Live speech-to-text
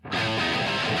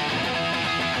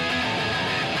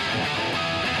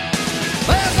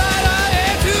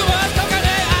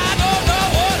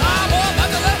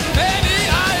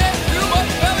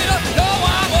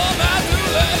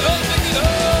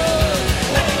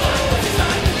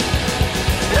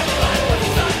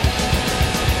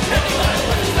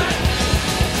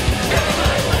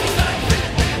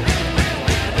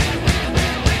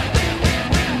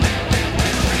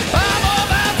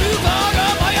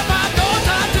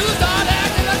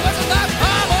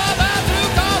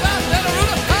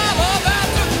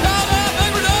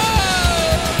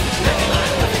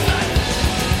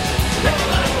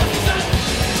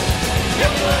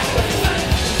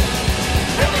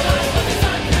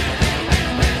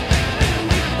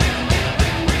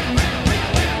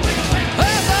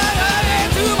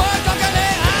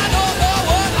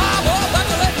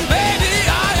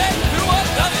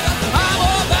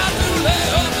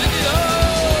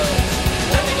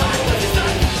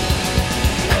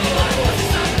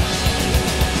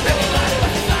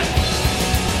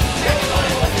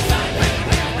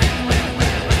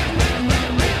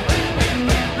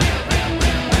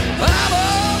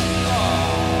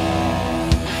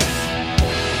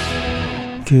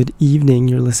Good evening,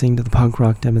 you're listening to the punk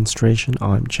rock demonstration.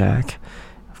 I'm Jack.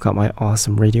 I've got my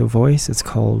awesome radio voice. It's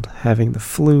called Having the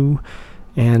Flu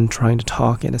and trying to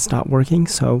talk and it's not working,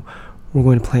 so we're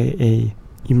going to play a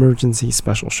emergency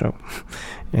special show.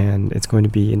 And it's going to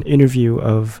be an interview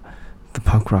of the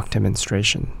punk rock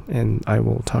demonstration, and I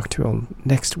will talk to you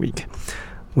next week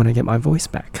when I get my voice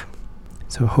back.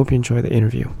 So hope you enjoy the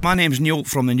interview. My name's Neil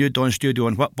from the New Dawn Studio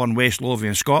in Whitburn, West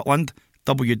Lothian, Scotland.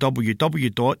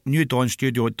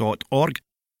 www.newdawnstudio.org.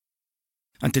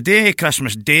 And today,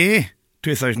 Christmas Day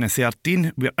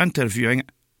 2013, we're interviewing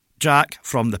Jack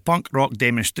from the Punk Rock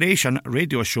Demonstration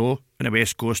radio show in the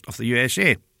west coast of the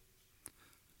USA.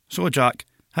 So Jack,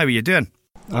 how are you doing?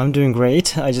 I'm doing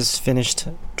great. I just finished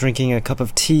drinking a cup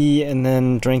of tea and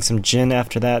then drank some gin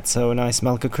after that, so a nice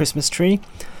milk a Christmas tree.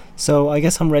 So I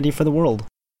guess I'm ready for the world.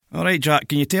 Alright Jack,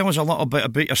 can you tell us a little bit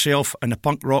about yourself and the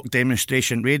Punk Rock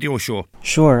Demonstration radio show?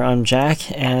 Sure, I'm Jack,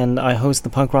 and I host the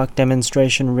Punk Rock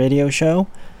Demonstration radio show.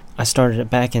 I started it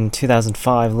back in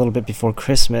 2005, a little bit before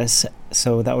Christmas,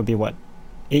 so that would be, 8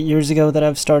 years ago that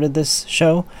I've started this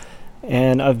show?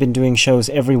 And I've been doing shows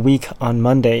every week on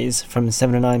Mondays from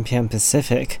 7 to 9 p.m.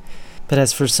 Pacific. But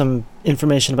as for some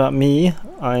information about me,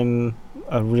 I'm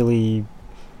a really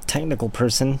technical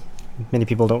person. Many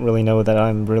people don't really know that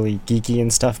I'm really geeky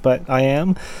and stuff, but I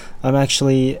am. I'm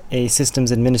actually a systems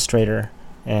administrator,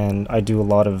 and I do a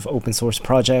lot of open source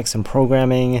projects and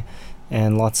programming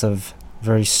and lots of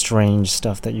very strange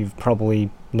stuff that you've probably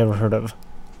never heard of,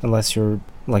 unless you're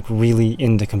really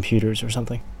into computers or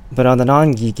something. But on the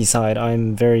non-geeky side,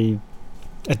 I'm very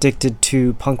addicted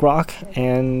to punk rock,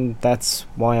 and that's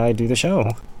why I do the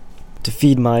show. To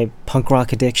feed my punk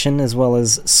rock addiction, as well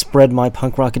as spread my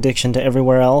punk rock addiction to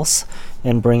everywhere else,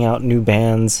 and bring out new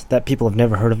bands that people have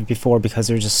never heard of before, because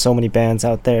there's just so many bands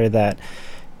out there that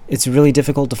it's really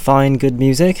difficult to find good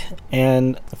music.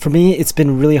 And for me, it's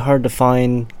been really hard to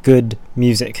find good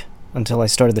music until I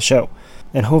started the show.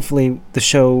 And hopefully the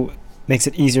show makes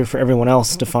it easier for everyone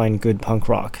else to find good punk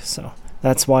rock. So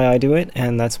that's why I do it,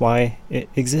 and that's why it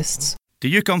exists. Do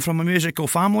you come from a musical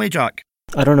family, Jack?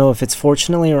 I don't know if it's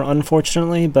fortunately or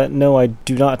unfortunately, but no, I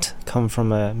do not come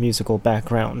from a musical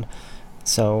background.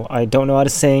 So I don't know how to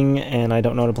sing, and I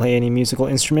don't know how to play any musical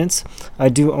instruments. I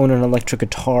do own an electric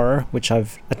guitar, which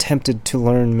I've attempted to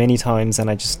learn many times, and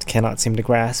I just cannot seem to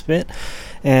grasp it.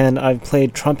 And I've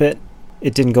played trumpet.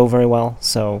 It didn't go very well,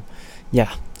 so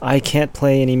yeah. I can't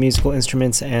play any musical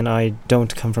instruments, and I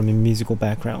don't come from a musical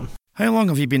background. How long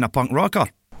have you been a punk rocker?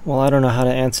 Well, I don't know how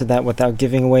to answer that without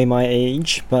giving away my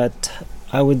age, but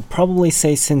I would probably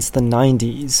say since the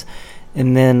 90s.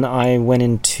 And then I went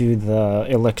into the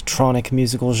electronic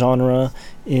musical genre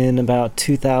in about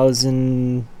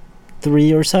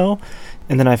 2003 or so.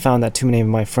 And then I found that too many of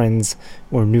my friends,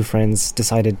 or new friends,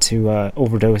 decided to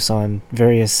overdose on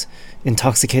various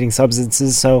intoxicating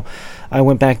substances. So I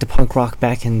went back to punk rock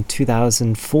back in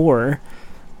 2004.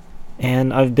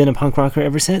 And I've been a punk rocker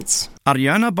ever since. Are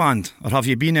you in a band, or have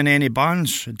you been in any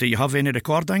bands? Do you have any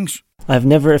recordings? I've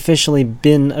never officially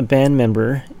been a band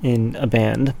member in a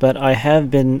band, but I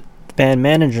have been the band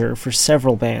manager for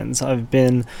several bands. I've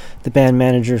been the band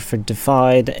manager for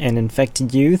Defied and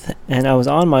Infected Youth, and I was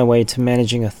on my way to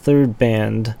managing a third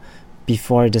band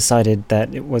before I decided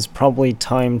that it was probably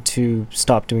time to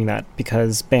stop doing that,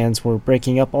 because bands were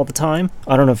breaking up all the time.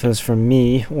 I don't know if it was from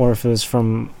me or if it was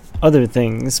from other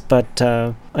things, but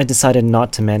I decided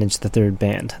not to manage the third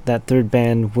band. That third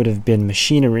band would have been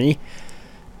Machinery,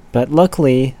 but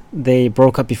luckily they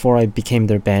broke up before I became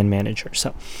their band manager.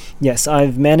 So yes,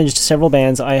 I've managed several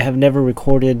bands. I have never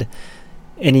recorded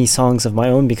any songs of my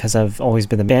own because I've always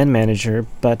been the band manager,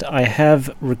 but I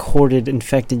have recorded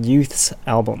Infected Youth's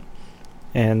album,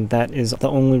 and that is the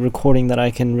only recording that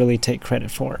I can really take credit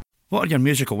for. What are your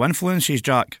musical influences,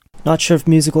 Jack? Not sure if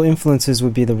musical influences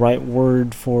would be the right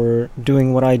word for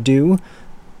doing what I do.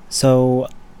 So,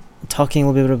 talking a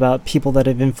little bit about people that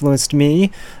have influenced me,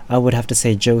 I would have to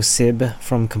say Joe Sib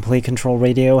from Complete Control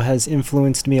Radio has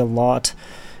influenced me a lot.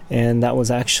 And that was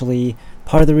actually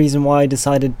part of the reason why I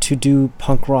decided to do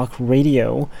punk rock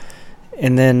radio.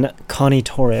 And then Connie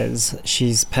Torres,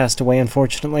 she's passed away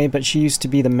unfortunately, but she used to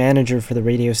be the manager for the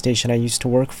radio station I used to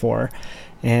work for.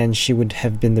 And she would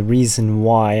have been the reason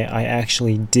why I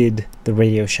actually did the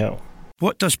radio show.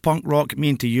 What does punk rock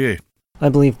mean to you? I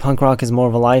believe punk rock is more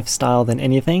of a lifestyle than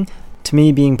anything. To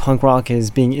me, being punk rock is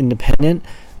being independent,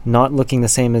 not looking the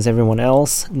same as everyone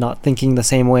else, not thinking the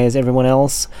same way as everyone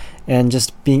else, and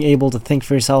just being able to think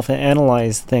for yourself and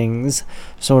analyze things,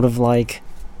 sort of like,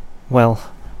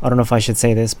 well, I don't know if I should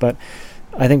say this, but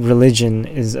I think religion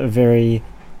is a very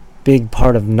big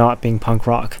part of not being punk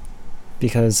rock,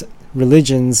 because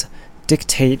religions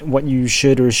dictate what you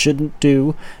should or shouldn't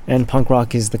do, and punk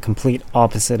rock is the complete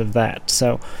opposite of that.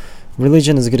 So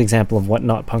religion is a good example of what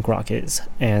not punk rock is,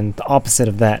 and the opposite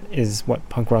of that is what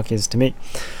punk rock is to me.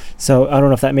 So I don't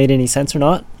know if that made any sense or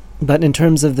not, but in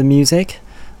terms of the music,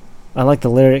 I like the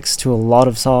lyrics to a lot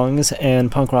of songs,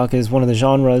 and punk rock is one of the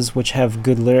genres which have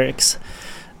good lyrics,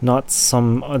 not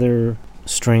some other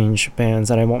strange bands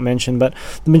that I won't mention, but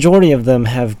the majority of them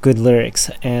have good lyrics,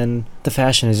 and the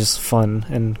fashion is just fun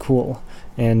and cool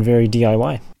and very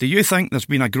DIY. Do you think there's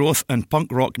been a growth in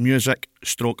punk rock music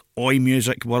stroke oi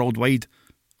music worldwide,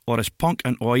 or is punk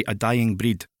and oi a dying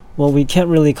breed? Well, we can't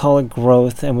really call it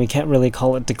growth and we can't really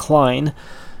call it decline,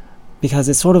 because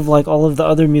it's sort of like all of the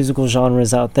other musical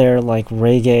genres out there, like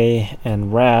reggae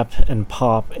and rap and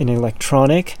pop and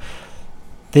electronic.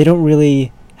 They don't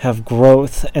really have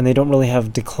growth and they don't really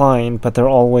have decline, but they're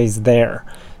always there.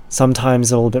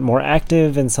 Sometimes a little bit more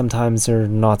active and sometimes they're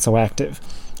not so active.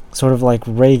 Sort of like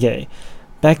reggae.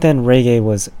 Back then reggae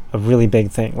was a really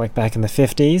big thing, like back in the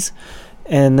 50s,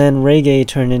 and then reggae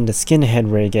turned into skinhead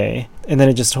reggae, and then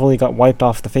it just totally got wiped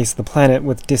off the face of the planet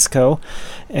with disco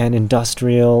and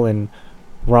industrial and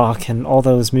rock and all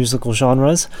those musical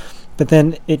genres. But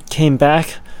then it came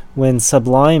back when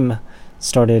Sublime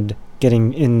started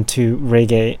getting into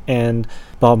reggae, and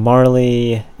Bob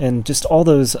Marley and just all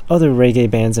those other reggae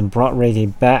bands, and brought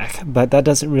reggae back. But that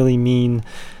doesn't really mean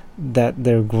that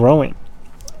they're growing.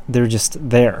 They're just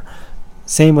there.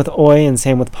 Same with oi and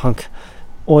same with punk.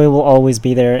 Oi will always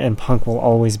be there and punk will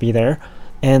always be there.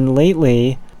 And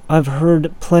lately I've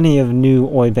heard plenty of new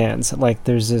oi bands. Like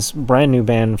there's this brand new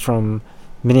band from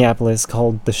Minneapolis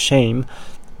called The Shame,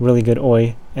 really good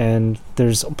oi, and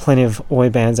there's plenty of oi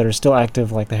bands that are still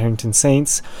active, like the Harrington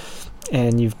Saints,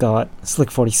 and you've got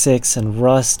Slick 46 and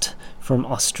Rust from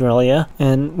Australia.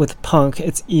 And with punk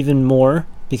it's even more,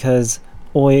 because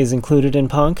oi is included in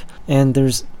punk, and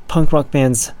there's punk rock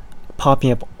bands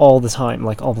popping up all the time,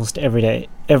 like almost every day,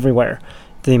 everywhere.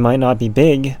 They might not be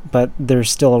big, but they're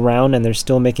still around and they're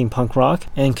still making punk rock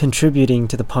and contributing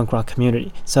to the punk rock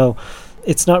community. So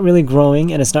it's not really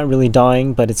growing and it's not really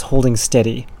dying, but it's holding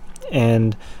steady,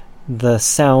 and the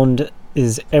sound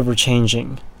is ever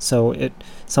changing. So it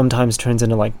sometimes turns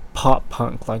into like pop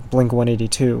punk like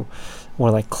Blink-182,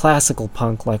 or like classical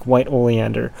punk like White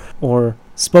Oleander, or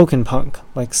spoken punk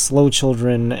like Slow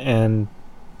Children, and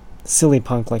silly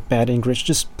punk like Bad English.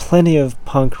 Just plenty of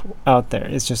punk out there.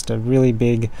 It's just a really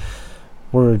big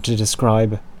word to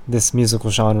describe this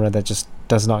musical genre that just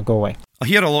does not go away. I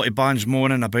hear a lot of bands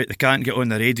moaning about they can't get on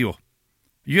the radio.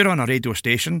 You're on a radio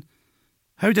station.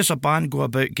 How does a band go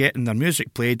about getting their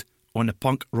music played on the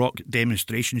punk rock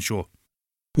demonstration show?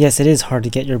 Yes, it is hard to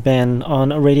get your band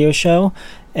on a radio show,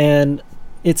 and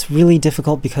it's really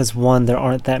difficult because, one, there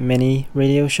aren't that many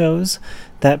radio shows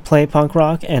that play punk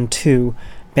rock, and two,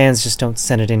 bands just don't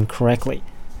send it in correctly.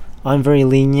 I'm very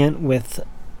lenient with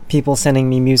people sending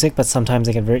me music, but sometimes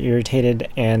I get very irritated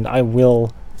and I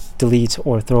will delete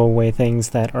or throw away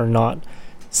things that are not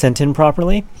sent in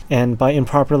properly. And by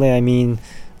improperly I mean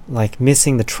like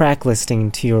missing the track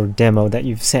listing to your demo that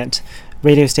you've sent.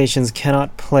 Radio stations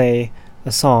cannot play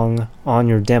a song on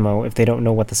your demo if they don't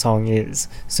know what the song is.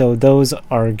 So those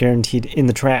are guaranteed in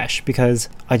the trash because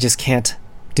I just can't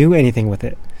do anything with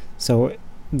it. So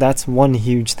that's one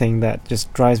huge thing that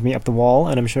just drives me up the wall,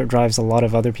 and I'm sure it drives a lot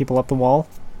of other people up the wall,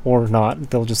 or not,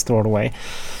 they'll just throw it away.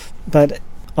 But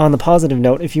on the positive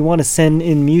note, if you want to send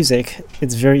in music,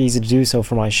 it's very easy to do so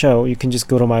for my show. You can just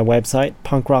go to my website,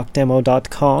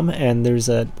 punkrockdemo.com, and there's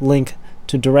a link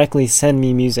to directly send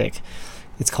me music.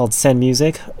 It's called Send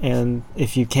Music, and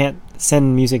if you can't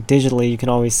send music digitally, you can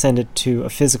always send it to a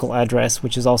physical address,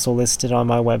 which is also listed on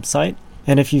my website.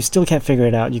 And if you still can't figure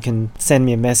it out, you can send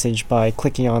me a message by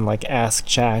clicking on like Ask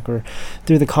Jack or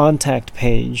through the contact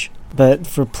page. But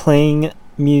for playing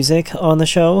music on the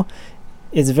show,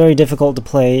 it's very difficult to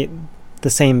play the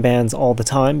same bands all the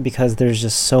time because there's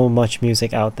just so much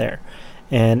music out there.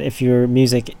 And if your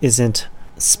music isn't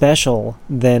special,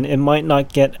 then it might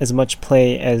not get as much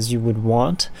play as you would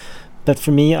want. But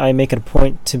for me, I make it a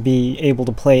point to be able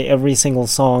to play every single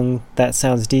song that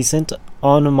sounds decent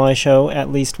on my show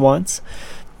at least once,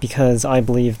 because I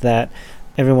believe that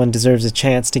everyone deserves a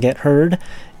chance to get heard,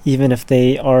 even if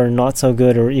they are not so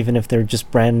good or even if they're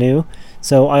just brand new.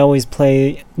 So I always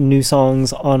play new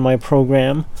songs on my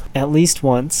program at least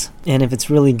once, and if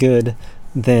it's really good,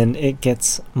 then it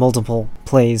gets multiple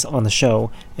plays on the show,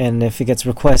 and if it gets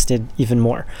requested, even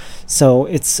more. So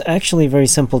it's actually very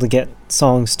simple to get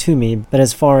songs to me, but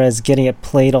as far as getting it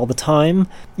played all the time,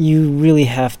 you really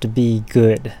have to be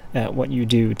good at what you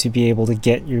do to be able to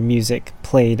get your music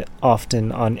played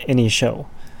often on any show.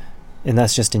 And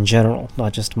that's just in general,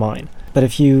 not just mine. But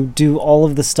if you do all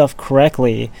of the stuff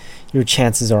correctly, your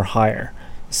chances are higher,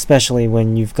 especially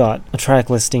when you've got a track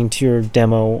listing to your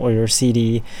demo or your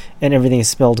CD and everything is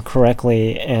spelled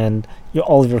correctly and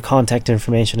all of your contact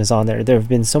information is on there. There have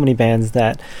been so many bands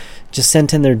that just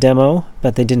sent in their demo,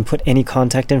 but they didn't put any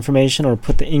contact information or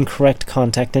put the incorrect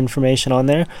contact information on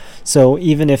there. So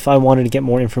even if I wanted to get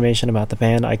more information about the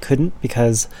band, I couldn't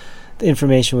because the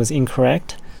information was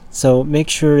incorrect. So make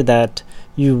sure that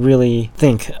you really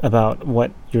think about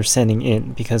what you're sending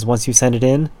in, because once you send it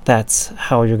in, that's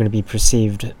how you're going to be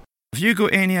perceived. Have you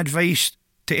got any advice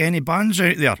to any bands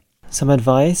out there? Some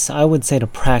advice, I would say to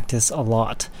practice a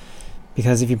lot,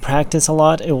 because if you practice a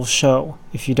lot, it will show.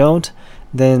 If you don't,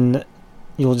 then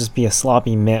you'll just be a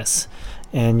sloppy mess,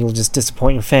 and you'll just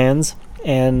disappoint your fans,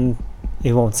 and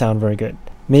it won't sound very good.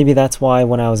 Maybe that's why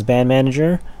when I was band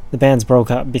manager, the bands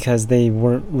broke up because they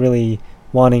weren't really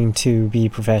wanting to be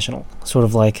professional. Sort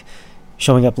of like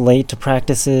showing up late to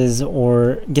practices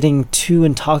or getting too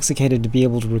intoxicated to be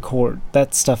able to record.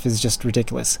 That stuff is just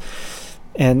ridiculous.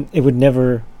 And it would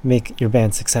never make your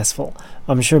band successful.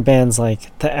 I'm sure bands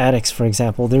like The Addicts, for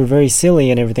example, they're very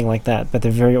silly and everything like that, but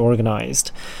they're very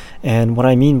organized. And what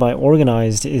I mean by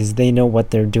organized is they know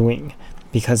what they're doing.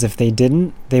 Because if they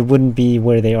didn't, they wouldn't be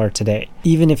where they are today.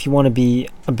 Even if you want to be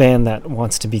a band that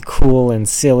wants to be cool and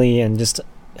silly and just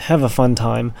have a fun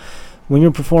time, when you're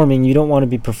performing, you don't want to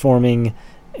be performing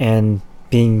and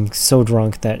being so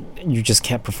drunk that you just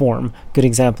can't perform. Good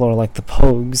example are like the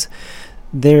Pogues.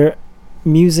 Their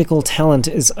musical talent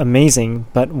is amazing,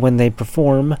 but when they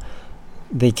perform,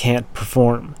 they can't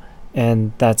perform.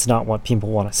 And that's not what people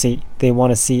want to see. They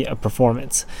want to see a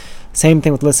performance. Same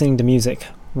thing with listening to music.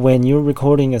 When you're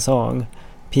recording a song,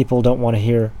 people don't want to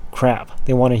hear crap.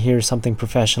 They want to hear something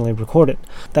professionally recorded.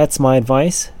 That's my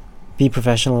advice. Be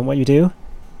professional in what you do,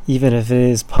 even if it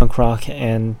is punk rock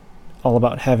and all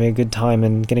about having a good time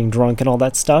and getting drunk and all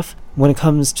that stuff. When it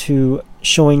comes to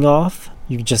showing off,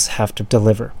 you just have to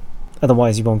deliver.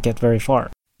 Otherwise, you won't get very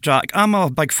far. Jack, I'm a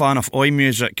big fan of oi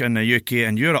music in the UK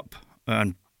and Europe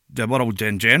and the world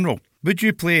in general. Would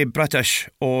you play British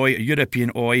oi,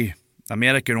 European oi,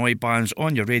 American oi bands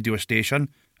on your radio station?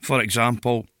 For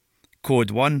example, Code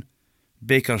 1,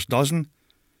 Baker's Dozen,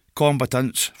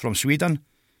 Combatants from Sweden,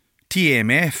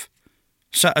 TMF,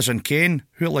 Citizen Kane,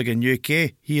 Hooligan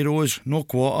UK, Heroes, No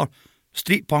Quarter,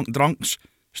 Street Punk Drunks,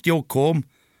 Steel Comb,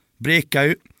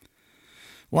 Breakout,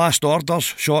 Last Orders,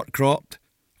 Short Cropped,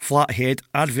 Flathead,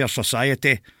 Adverse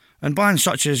Society, and bands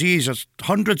such as these. There's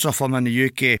hundreds of them in the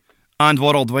UK and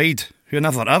worldwide who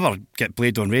never ever get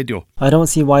played on radio. I don't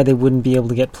see why they wouldn't be able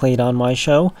to get played on my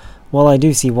show. Well, I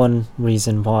do see one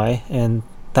reason why, and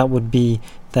that would be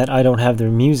that I don't have their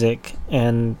music,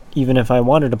 and even if I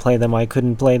wanted to play them, I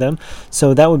couldn't play them.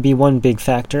 So that would be one big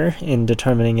factor in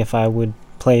determining if I would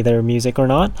play their music or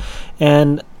not.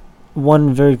 And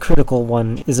one very critical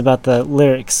one is about the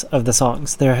lyrics of the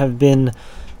songs. There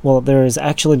has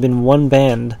actually been one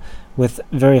band with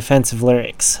very offensive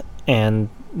lyrics, and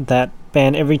that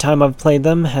band, every time I've played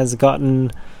them, has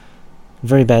gotten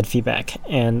very bad feedback,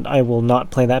 and I will not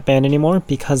play that band anymore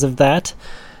because of that.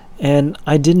 And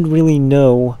I didn't really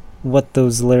know what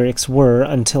those lyrics were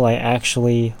until I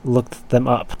actually looked them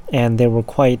up, and they were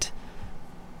quite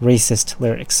racist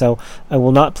lyrics. So I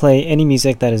will not play any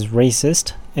music that is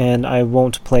racist, and I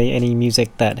won't play any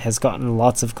music that has gotten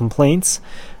lots of complaints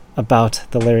about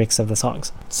the lyrics of the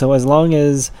songs. So as long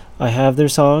as I have their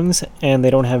songs and they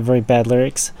don't have very bad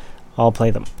lyrics, I'll play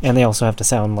them. And they also have to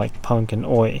sound like punk and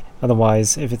oi.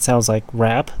 Otherwise, if it sounds like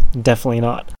rap, definitely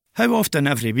not. How often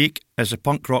every week is a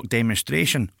punk rock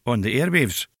demonstration on the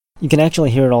airwaves? You can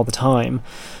actually hear it all the time,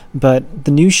 but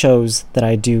the new shows that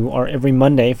I do are every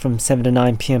Monday from 7 to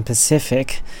 9 p.m.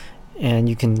 Pacific, and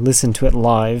you can listen to it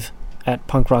live at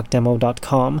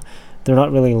punkrockdemo.com. They're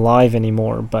not really live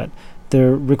anymore, but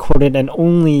they're recorded, and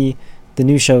only the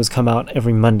new shows come out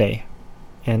every Monday,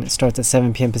 and it starts at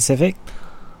 7 p.m. Pacific.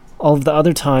 All of the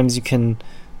other times you can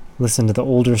listen to the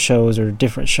older shows or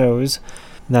different shows.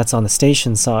 That's on the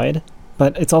station side,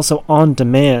 but it's also on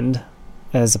demand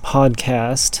as a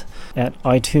podcast at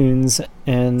iTunes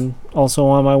and also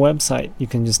on my website. You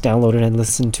can just download it and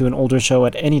listen to an older show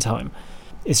at any time.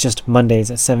 It's just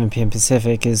Mondays at 7 p.m.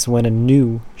 Pacific is when a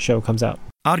new show comes out.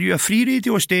 Are you a free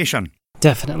radio station?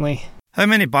 Definitely. How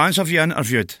many bands have you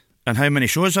interviewed, and how many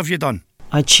shows have you done?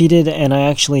 I cheated, and I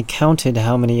actually counted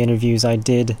how many interviews I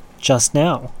did just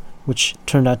now, which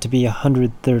turned out to be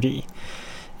 130.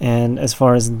 And as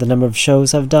far as the number of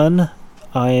shows I've done,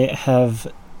 I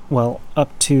have,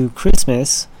 up to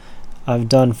Christmas, I've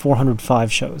done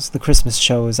 405 shows. The Christmas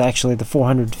show is actually the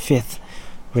 405th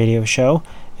radio show,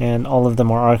 and all of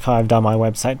them are archived on my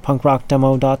website,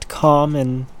 punkrockdemo.com,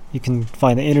 and you can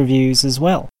find the interviews as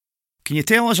well. Can you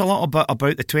tell us a little bit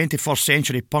about the 21st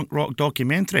Century Punk Rock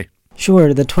documentary?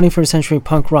 Sure, the 21st Century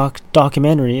Punk Rock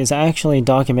documentary is actually a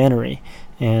documentary,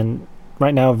 and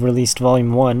right now I've released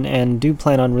Volume 1 and do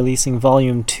plan on releasing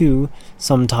Volume 2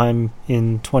 sometime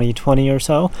in 2020 or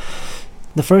so.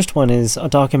 The first one is a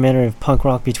documentary of punk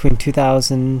rock between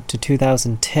 2000 to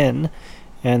 2010,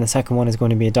 and the second one is going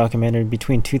to be a documentary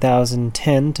between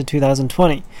 2010 to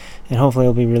 2020, and hopefully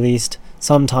it'll be released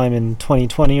sometime in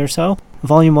 2020 or so.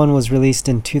 Volume 1 was released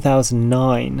in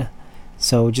 2009,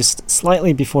 so just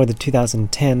slightly before the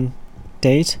 2010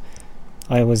 date.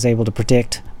 I was able to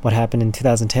predict what happened in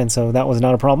 2010, so that was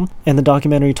not a problem. And the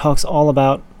documentary talks all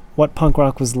about what punk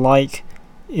rock was like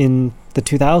in the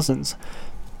 2000s,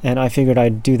 and I figured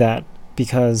I'd do that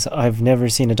because I've never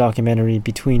seen a documentary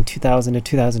between 2000 to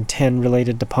 2010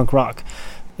 related to punk rock,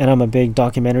 and I'm a big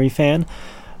documentary fan.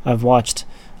 I've watched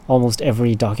almost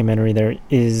every documentary there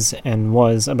is and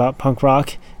was about punk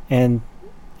rock, and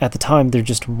at the time there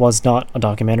just was not a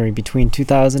documentary between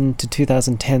 2000 to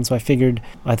 2010, so I figured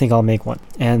I think I'll make one,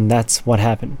 and that's what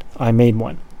happened. I made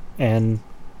one and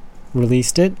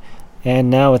released it, and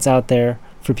now it's out there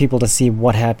for people to see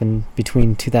what happened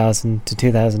between 2000 to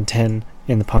 2010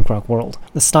 in the punk rock world.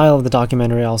 The style of the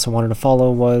documentary I also wanted to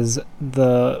follow was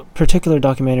the particular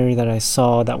documentary that I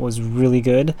saw that was really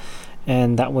good,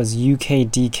 and that was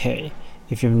UKDK.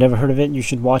 If you've never heard of it, you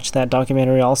should watch that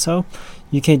documentary also.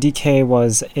 UKDK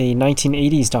was a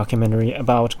 1980s documentary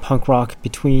about punk rock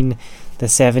between the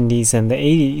 70s and the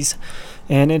 80s,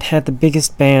 and it had the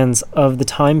biggest bands of the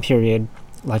time period,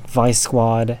 like Vice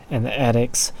Squad and the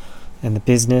Addicts and the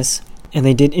Business, and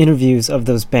they did interviews of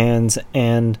those bands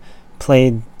and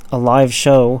played a live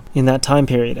show in that time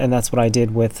period, and that's what I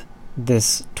did with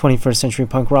this 21st Century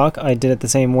Punk Rock. I did it the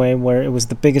same way, where it was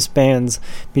the biggest bands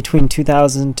between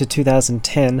 2000 to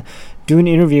 2010, do an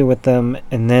interview with them,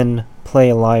 and then play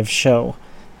a live show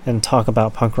and talk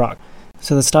about punk rock.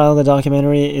 So the style of the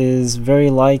documentary is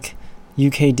very like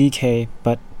UKDK,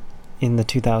 but in the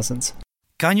 2000s.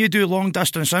 Can you do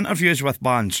long-distance interviews with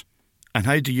bands? And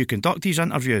how do you conduct these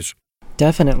interviews?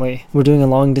 Definitely. We're doing a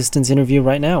long-distance interview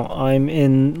right now. I'm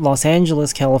in Los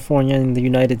Angeles, California in the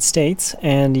United States,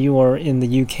 and you are in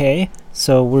the UK,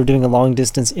 so we're doing a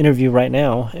long-distance interview right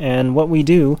now. And what we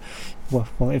do, well,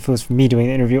 if it was me doing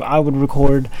the interview, I would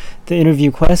record the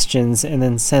interview questions and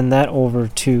then send that over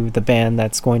to the band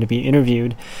that's going to be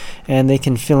interviewed, and they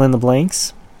can fill in the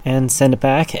blanks and send it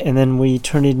back, and then we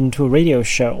turn it into a radio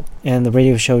show, and the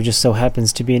radio show just so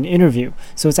happens to be an interview.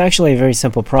 So it's actually a very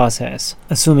simple process.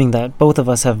 Assuming that both of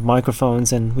us have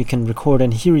microphones and we can record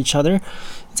and hear each other,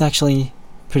 it's actually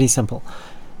pretty simple.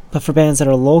 But for bands that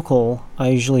are local, I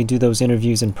usually do those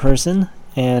interviews in person,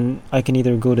 and I can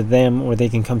either go to them or they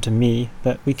can come to me,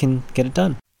 but we can get it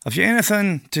done. Have you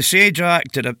anything to say, Jack,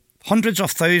 to the hundreds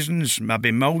of thousands,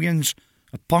 maybe millions,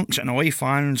 of punks and oi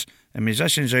fans and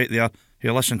musicians out there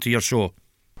who listen to your show?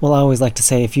 Well, I always like to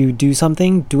say, if you do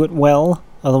something, do it well,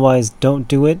 otherwise don't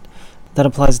do it. That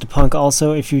applies to punk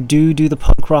also. If you do the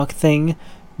punk rock thing,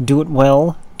 do it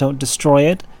well, don't destroy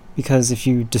it, because if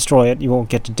you destroy it, you won't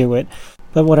get to do it.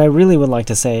 But what I really would like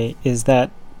to say is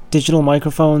that digital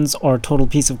microphones are a total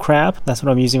piece of crap. That's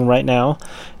what I'm using right now.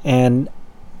 And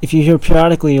if you hear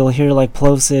periodically, you'll hear like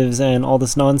plosives and all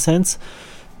this nonsense,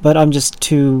 but I'm just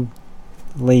too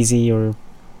lazy, or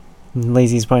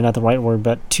lazy is probably not the right word,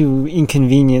 but too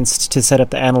inconvenienced to set up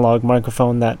the analog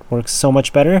microphone that works so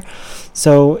much better.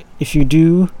 So if you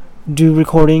do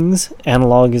recordings,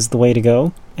 analog is the way to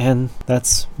go, and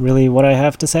that's really what I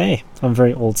have to say. I'm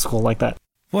very old school like that.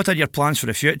 What are your plans for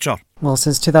the future? Well,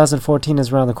 since 2014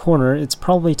 is around the corner, it's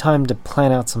probably time to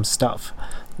plan out some stuff.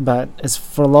 But as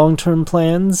for long-term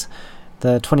plans,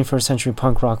 the 21st Century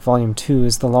Punk Rock Volume 2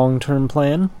 is the long-term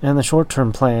plan, and the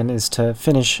short-term plan is to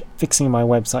finish fixing my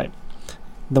website.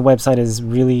 The website is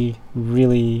really,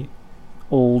 really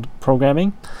old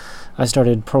programming. I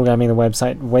started programming the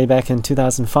website way back in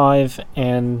 2005,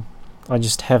 and I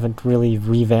just haven't really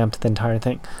revamped the entire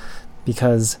thing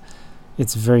because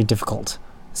it's very difficult,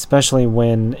 especially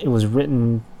when it was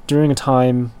written during a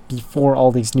time before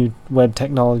all these new web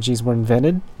technologies were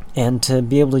invented. And to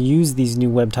be able to use these new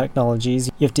web technologies,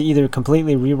 you have to either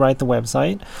completely rewrite the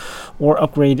website or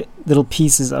upgrade little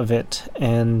pieces of it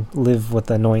and live with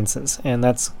the annoyances. And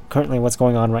that's currently what's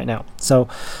going on right now. So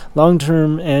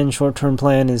long-term and short-term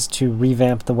plan is to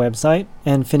revamp the website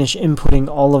and finish inputting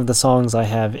all of the songs I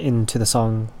have into the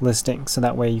song listing. So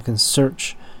that way you can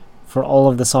search for all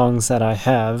of the songs that I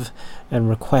have and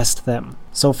request them.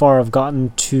 So far I've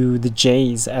gotten to the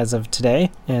J's as of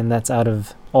today, and that's out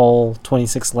of all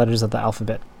 26 letters of the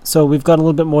alphabet. So we've got a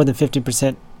little bit more than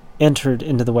 50% entered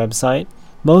into the website.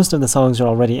 Most of the songs are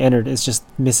already entered, it's just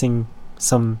missing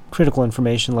some critical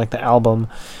information like the album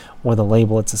or the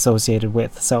label it's associated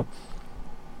with. So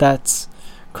that's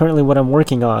currently what I'm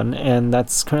working on, and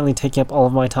that's currently taking up all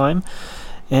of my time.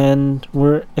 And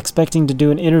we're expecting to do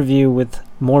an interview with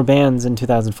more bands in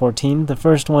 2014. The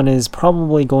first one is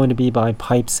probably going to be by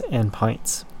Pipes and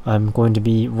Pints. I'm going to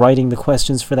be writing the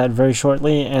questions for that very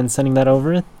shortly and sending that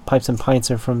over. Pipes and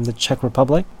Pints are from the Czech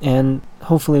Republic, and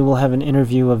hopefully we'll have an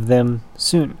interview of them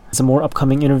soon. Some more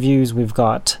upcoming interviews. We've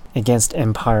got Against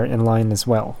Empire in line as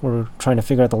well. We're trying to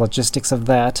figure out the logistics of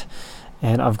that,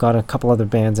 and I've got a couple other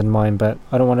bands in mind, but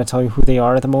I don't want to tell you who they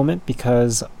are at the moment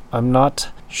because I'm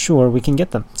not sure we can get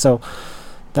them. So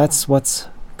that's what's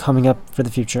coming up for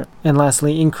the future. And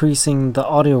lastly, increasing the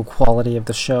audio quality of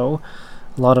the show.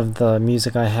 A lot of the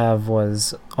music I have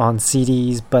was on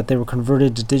CDs, but they were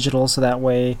converted to digital, so that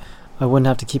way I wouldn't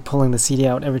have to keep pulling the CD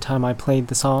out every time I played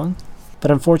the song.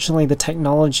 But unfortunately, the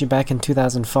technology back in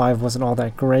 2005 wasn't all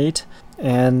that great,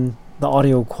 and the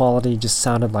audio quality just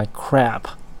sounded like crap.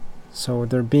 So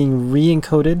they're being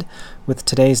re-encoded with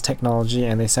today's technology,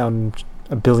 and they sound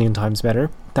a billion times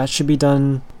better. That should be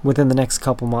done within the next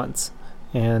couple months,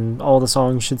 and all the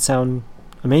songs should sound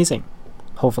amazing,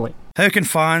 hopefully. How can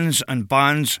fans and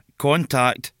bands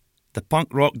contact the Punk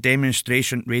Rock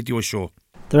Demonstration Radio Show?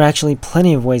 There are actually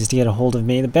plenty of ways to get a hold of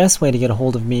me. The best way to get a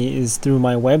hold of me is through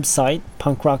my website,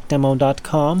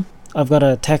 punkrockdemo.com. I've got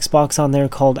a text box on there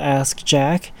called Ask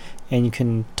Jack, and you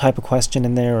can type a question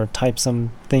in there or type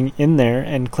something in there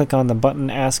and click on the button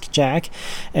Ask Jack,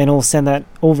 and it'll send that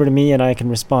over to me and I can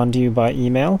respond to you by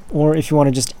email. Or if you want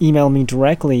to just email me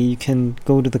directly, you can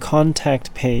go to the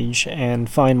contact page and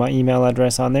find my email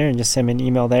address on there and just send me an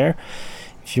email there.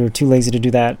 If you're too lazy to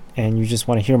do that and you just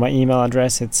want to hear my email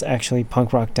address, it's actually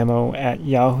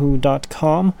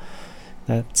punkrockdemo@yahoo.com.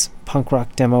 That's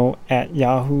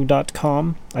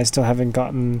punkrockdemo@yahoo.com. I still haven't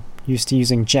gotten used to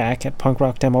using Jack at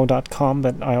punkrockdemo.com,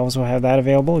 but I also have that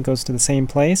available. It goes to the same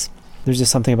place. There's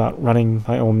just something about running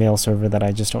my own mail server that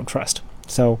I just don't trust.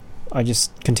 So I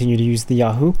just continue to use the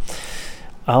Yahoo.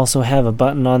 I also have a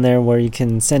button on there where you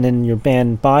can send in your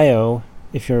band bio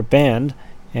if you're a band,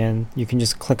 and you can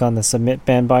just click on the Submit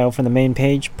Band Bio from the main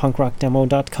page,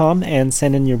 punkrockdemo.com, and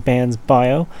send in your band's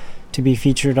bio to be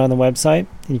featured on the website.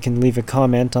 You can leave a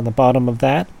comment on the bottom of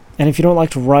that. And if you don't like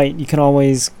to write, you can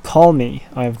always call me.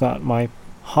 I've got my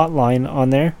hotline on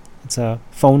there. It's a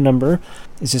phone number.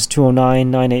 It's just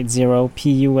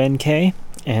 209-980-PUNK.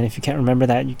 And if you can't remember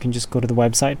that, you can just go to the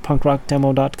website,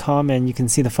 punkrockdemo.com, and you can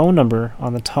see the phone number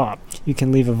on the top. You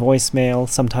can leave a voicemail.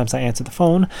 Sometimes I answer the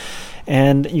phone.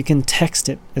 And you can text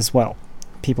it as well.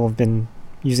 People have been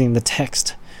using the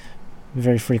text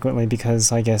very frequently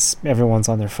because I guess everyone's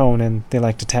on their phone and they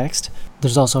like to text.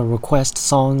 There's also a request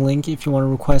song link if you want to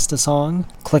request a song.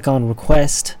 Click on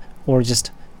request or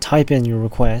just type in your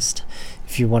request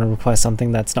if you want to request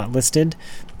something that's not listed.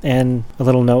 And a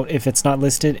little note, if it's not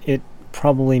listed, it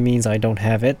probably means I don't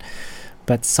have it,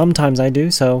 but sometimes I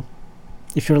do. So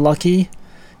if you're lucky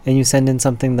and you send in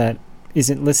something that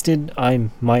isn't listed, I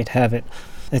might have it.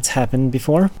 It's happened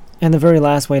before. And the very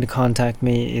last way to contact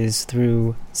me is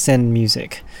through Send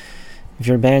Music. If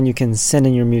you're a band, you can send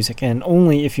in your music, and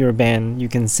only if you're a band you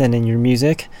can send in your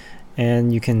music,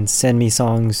 and you can send me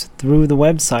songs through the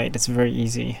website. It's very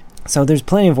easy. So there's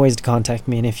plenty of ways to contact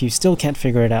me, and if you still can't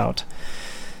figure it out,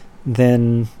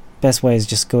 then best way is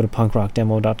just go to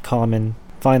punkrockdemo.com and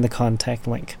find the contact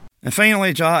link. And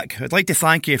finally, Jack, I'd like to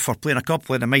thank you for playing a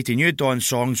couple of the Mighty New Dawn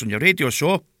songs on your radio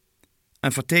show,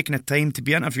 and for taking the time to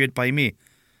be interviewed by me.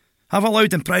 Have a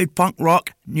loud and proud punk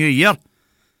rock New Year,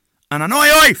 and an oi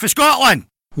oi for Scotland!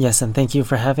 Yes, and thank you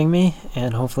for having me,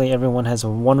 and hopefully everyone has a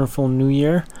wonderful New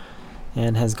Year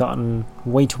and has gotten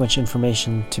way too much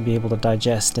information to be able to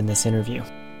digest in this interview.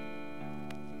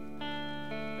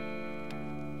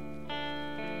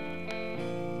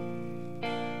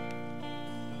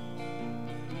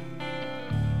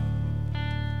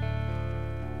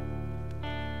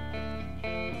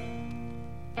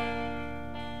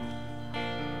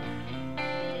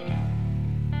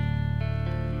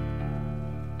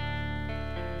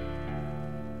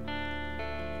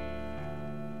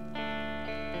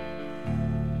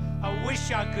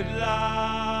 Wish I could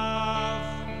love.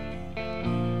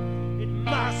 It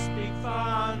must be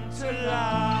fun to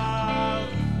love,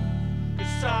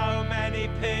 'cause so many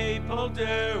people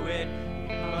do it.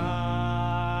 It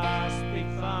must be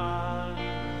fun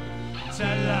to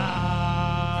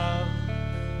love.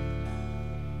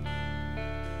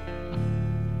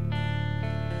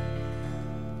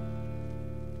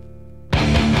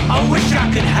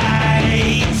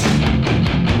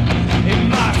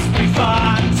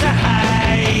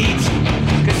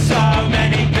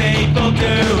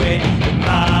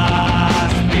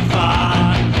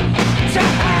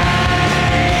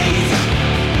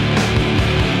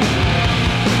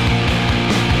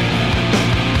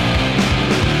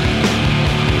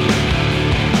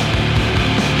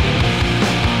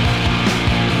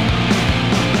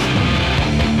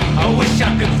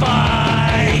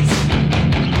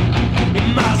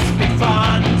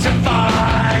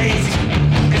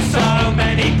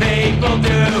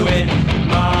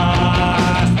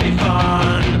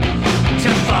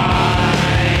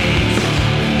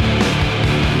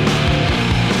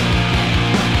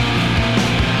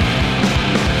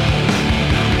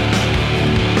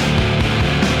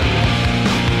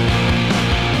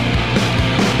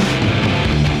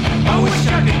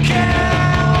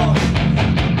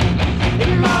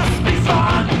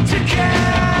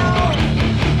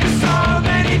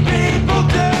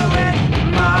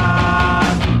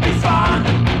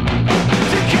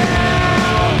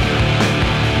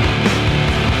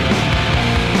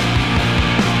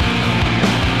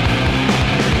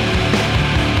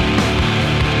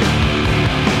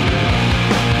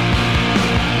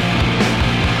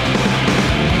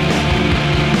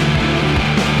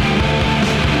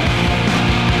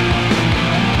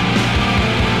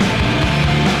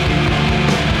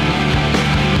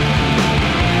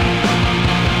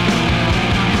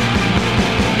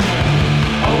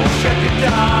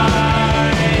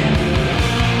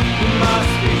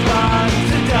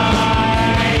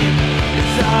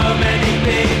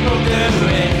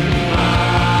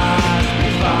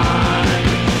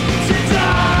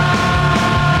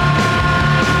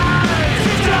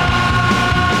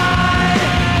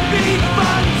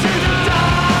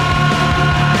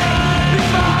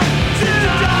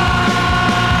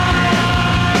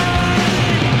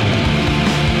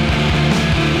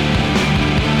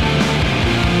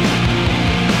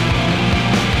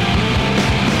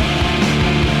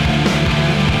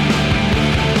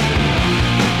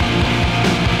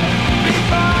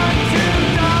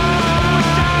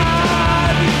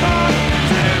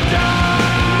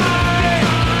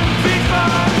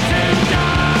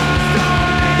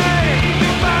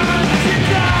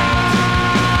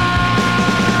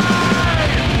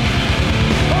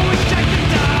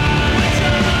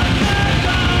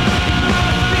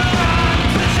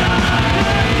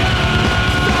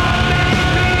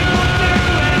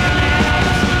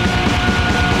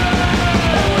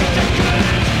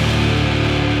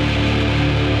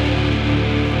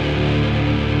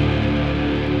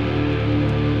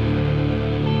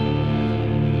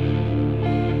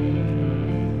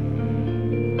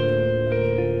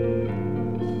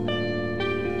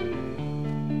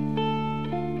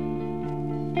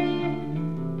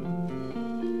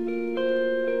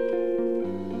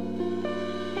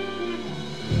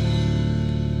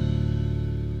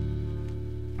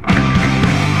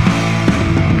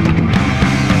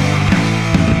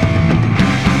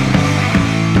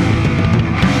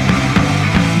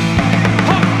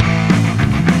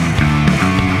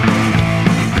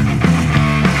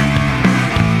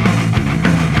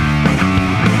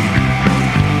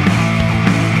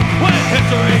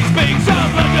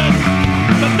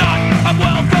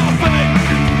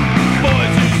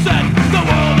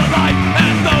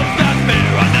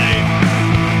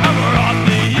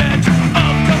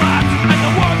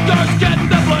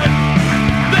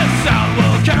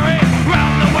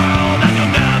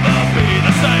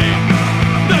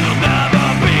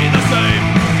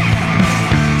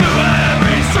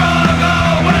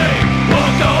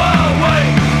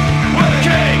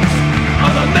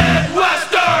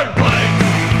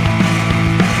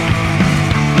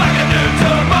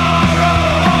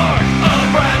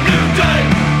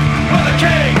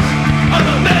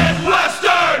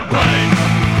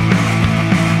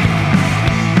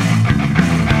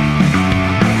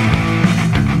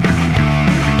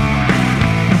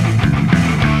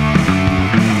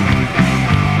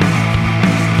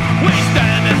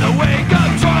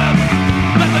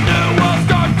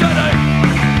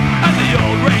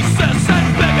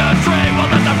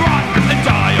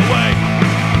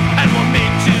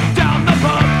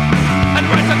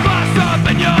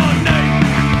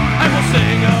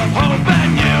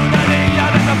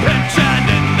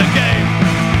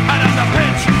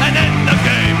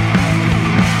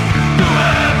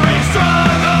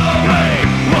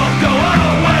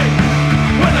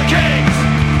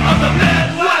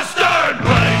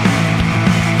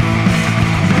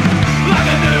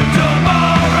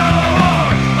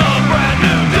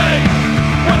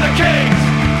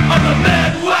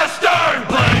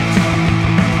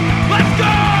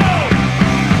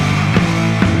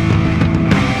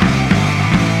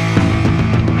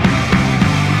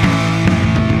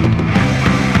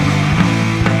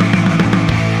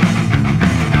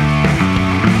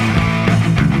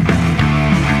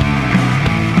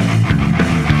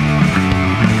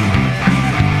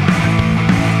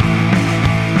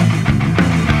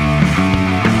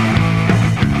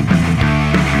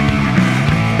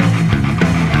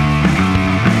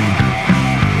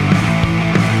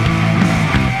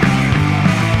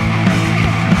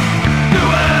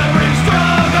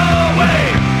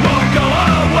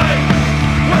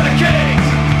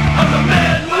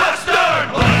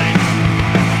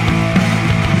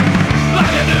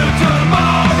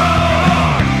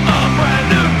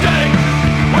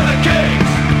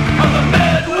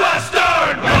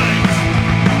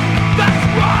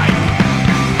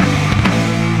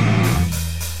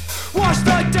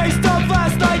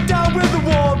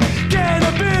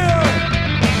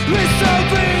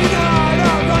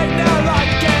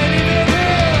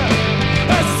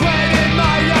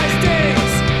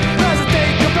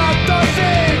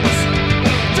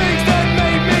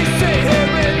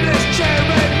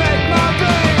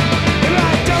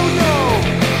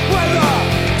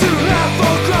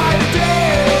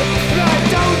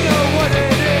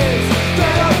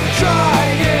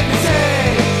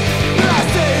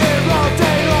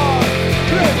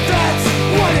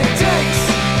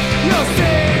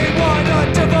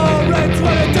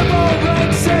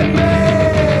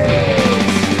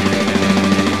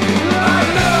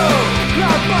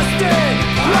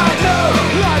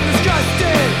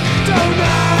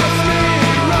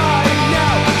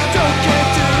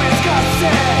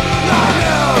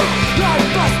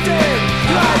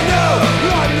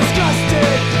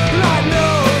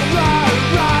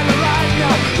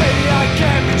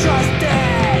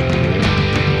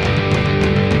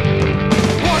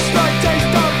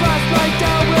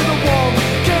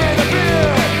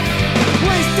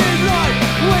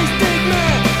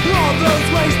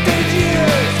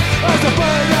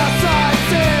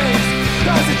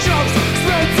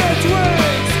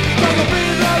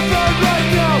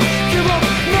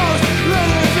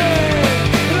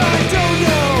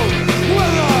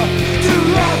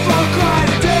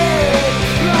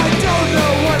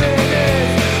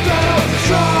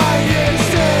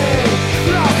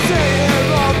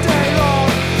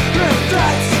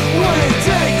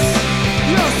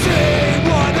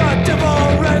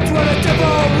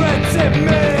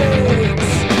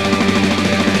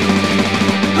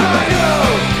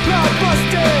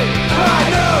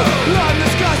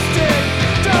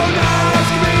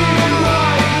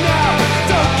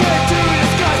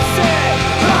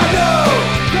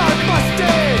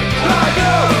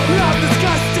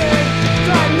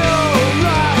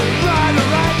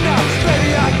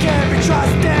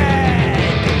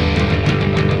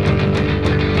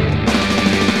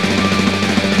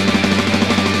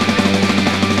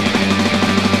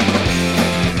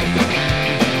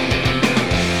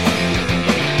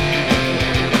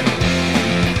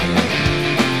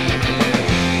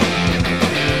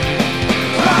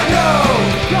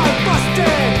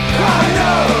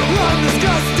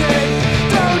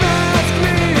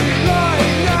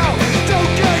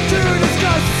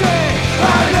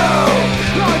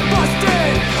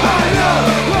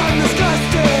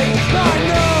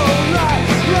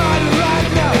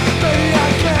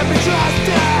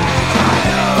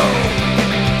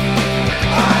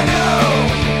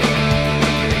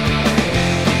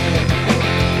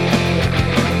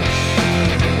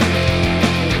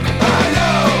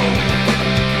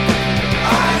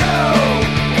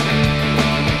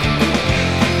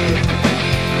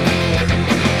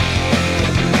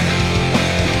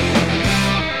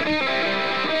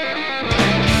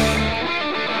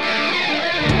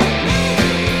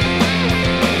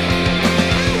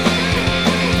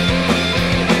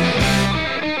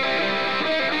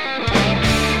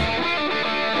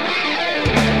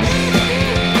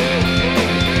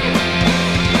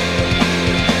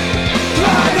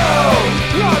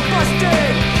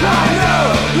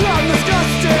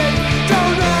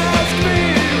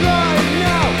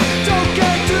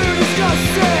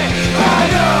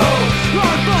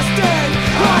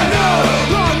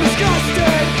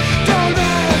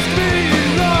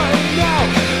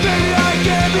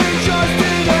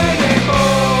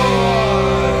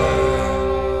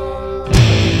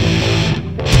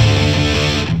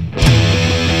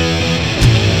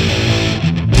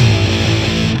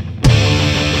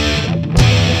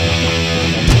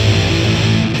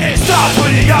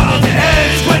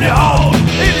 on your own.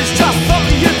 It is just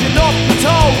something you cannot be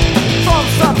told. From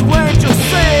start to end, you'll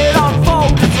see it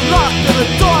unfold. It's a lock to the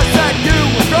doors that you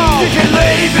will roll. You can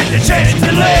leave it to change,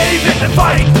 to leave it to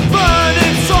fight. Burn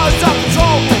inside some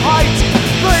controllable height.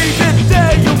 Leave it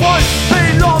there, you won't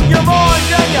belong. Your mind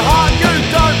and your heart, you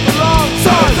don't belong.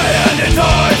 So lay on your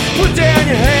toys, put down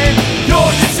your hand. Your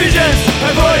decisions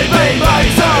have already been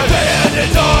made. So lay on your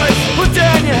toys, put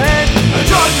down your hand. A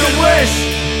drunken wish,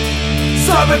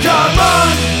 summer come on.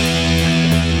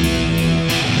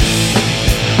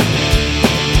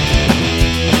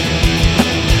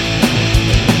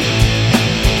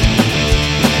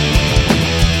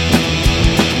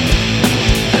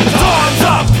 Time's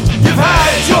up, you've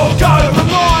had your go.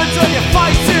 Reminds on your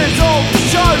faces all the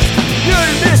shows. You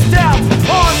missed out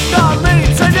on the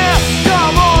meeting, so now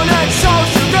come on and show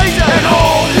some reason. And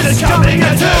all this is coming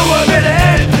into a bit of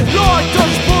end. Like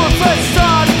those bullets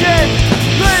start again.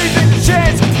 Leaving the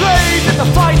chance, leaving the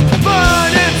fight.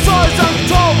 Burn inside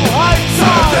uncontrollable hate. So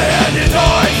down your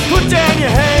dice, put down your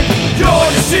hand. Your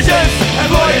decisions have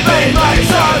already been made.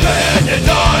 So down your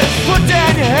dice, put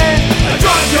down your hand. A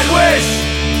drunken wish,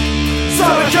 so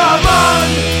come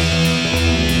on.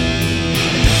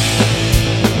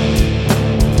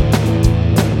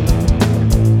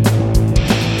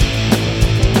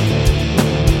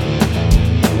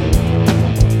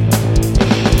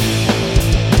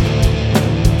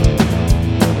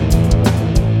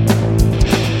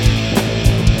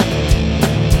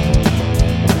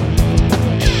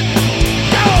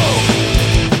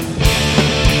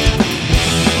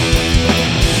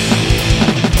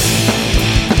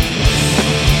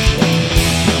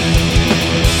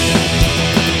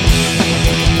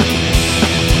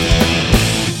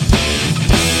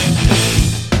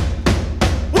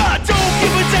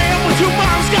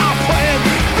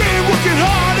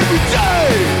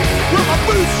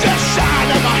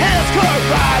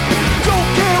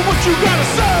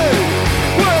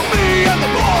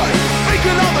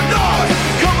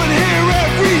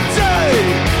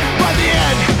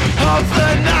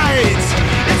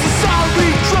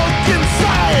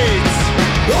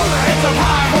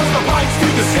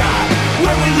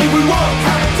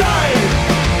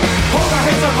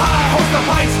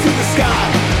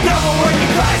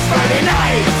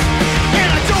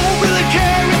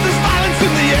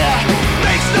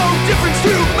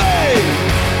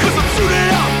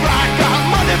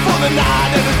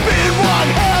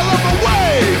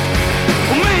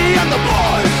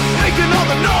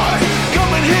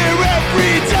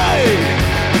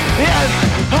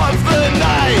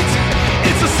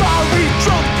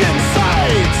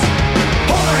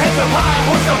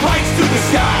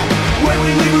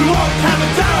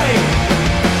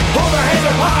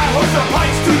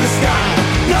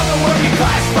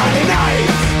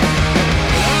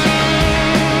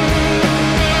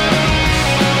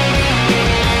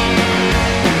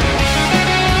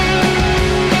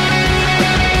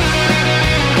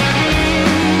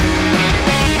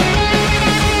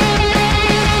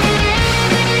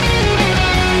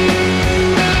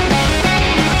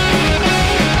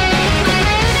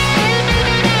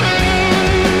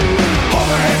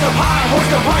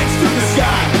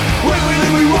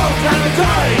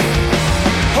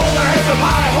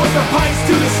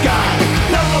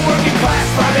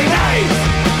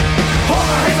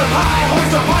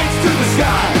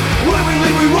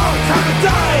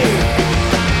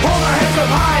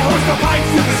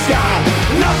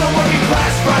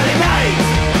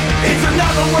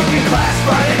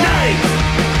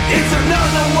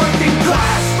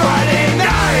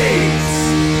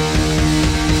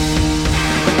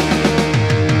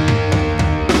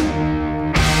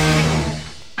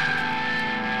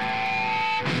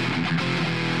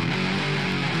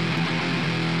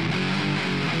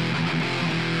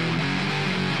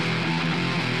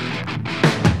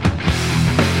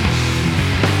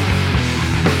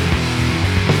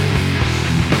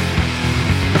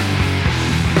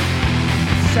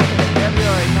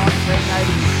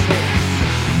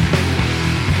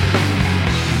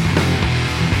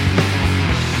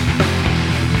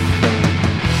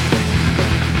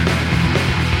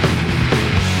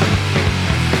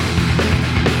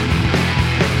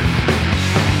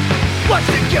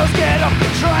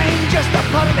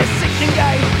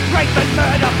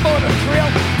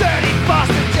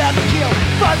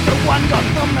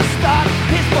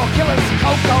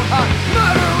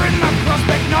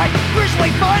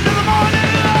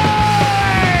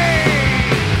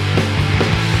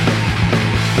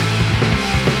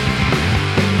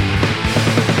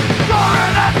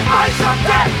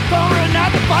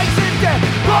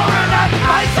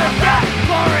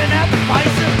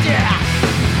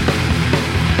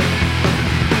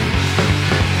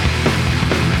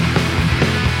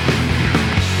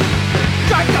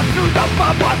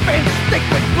 up my fence, thick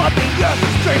with blood, the earth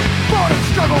streets. Fought and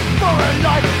struggled for a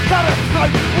life, cut a throat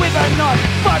with a knife.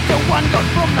 5 to 1 got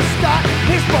from the start,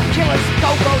 his book killer's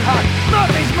cold heart.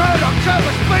 Murphy's Murdoch,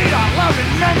 Travis Peter, love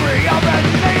in memory of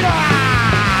Anita.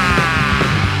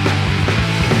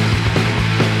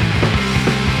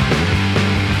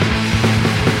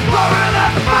 Pouring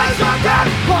out the face of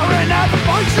death, pouring out the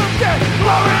face of death,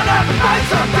 pouring out the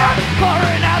face of death,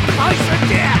 pouring out the face of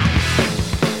death.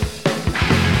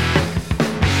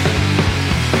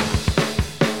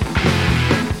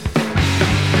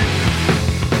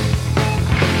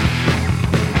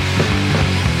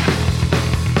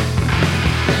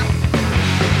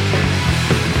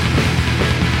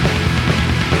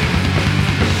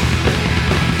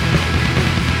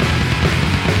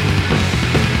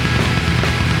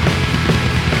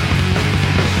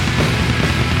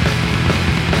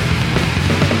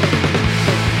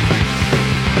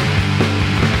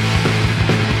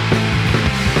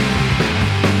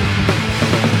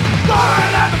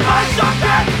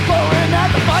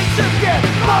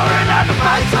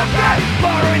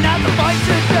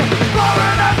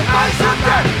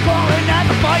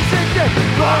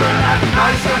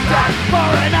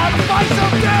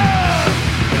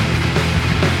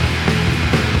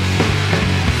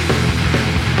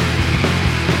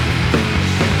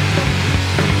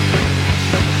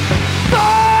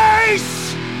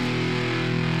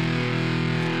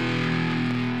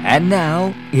 And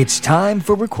now, it's time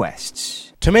for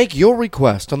requests. To make your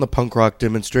request on the punk rock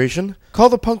demonstration, call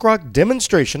the punk rock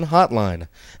demonstration hotline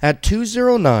at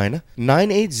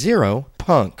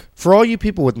 209-980-PUNK. For all you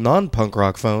people with non-punk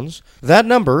rock phones, that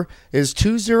number is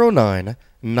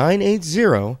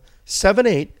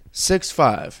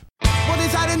 209-980-7865. What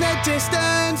is that in the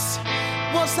distance?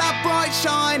 What's that bright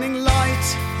shining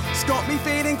light? It's got me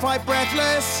feeling quite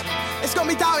breathless. It's got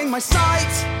me doubting my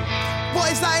sight. What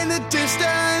is that in the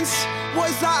distance? What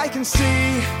is that I can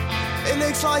see? It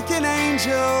looks like an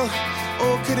angel,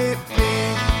 or could it be?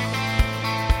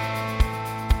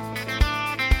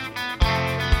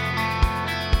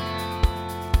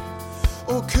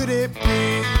 Or could it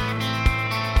be?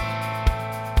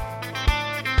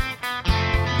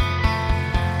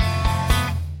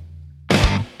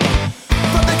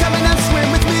 But they're coming and swim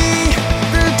with me.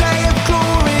 The day of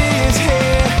glory is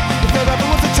here. If there ever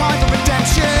was a time for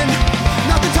redemption,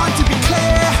 not the time to be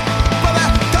clear. But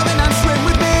they're coming and swim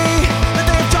with me. The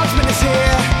day of judgment is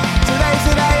here. Today's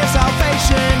the day of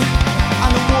salvation,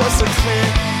 and the waters are clear.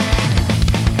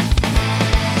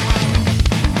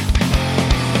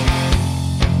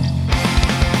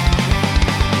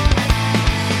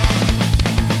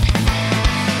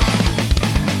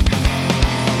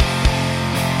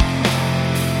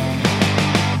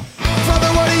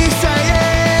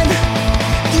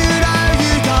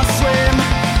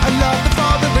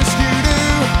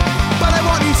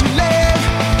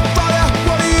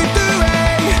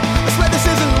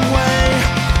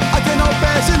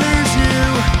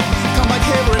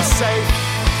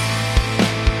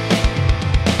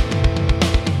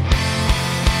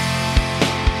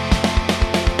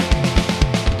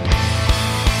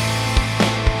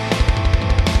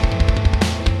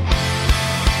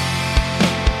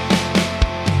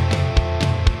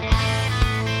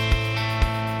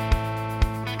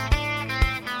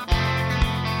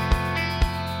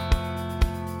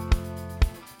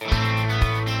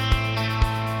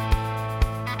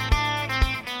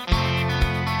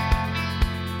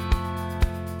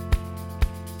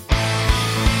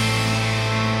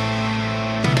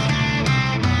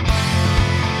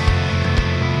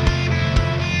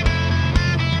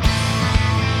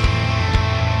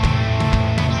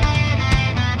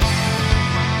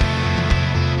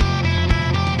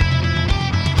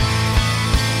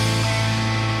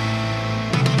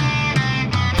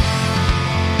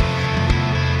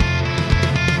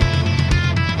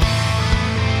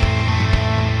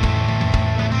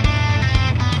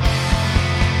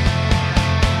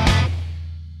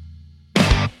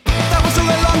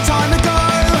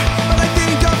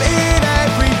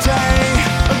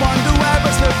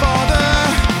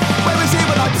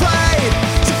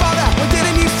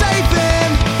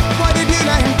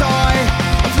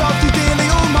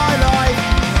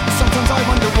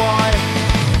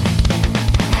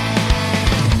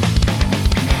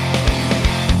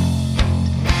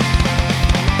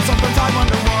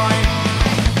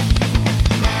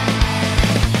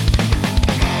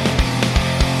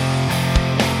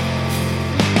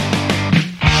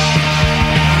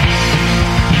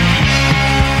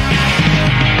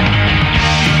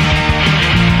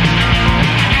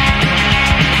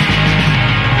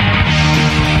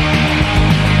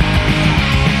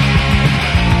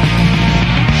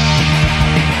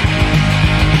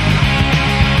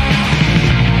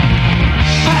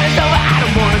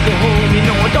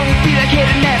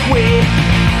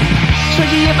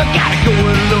 crazy if I gotta go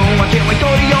alone. Why can't we go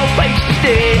to your place to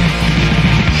stay?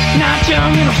 Not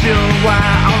young and I'm still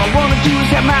wild. All I wanna do is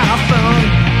have my fun.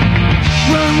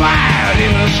 Run wild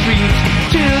in the streets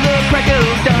till the crack of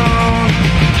dawn.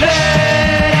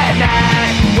 Late at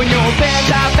night when your fans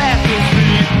are fast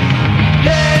asleep.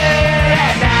 Late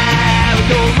at night we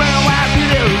go run wild through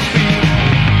the streets.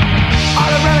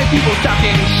 All around the people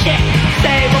talking shit,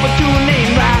 say what we're doing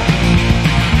ain't right.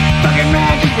 Fucking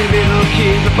around just a little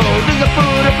kids before there's a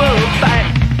football fight.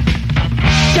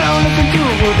 Don't listen to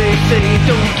what they say,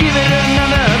 don't give it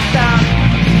another thought.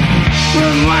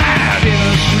 Run wild in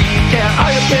the street, tell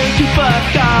all your friends to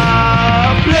fuck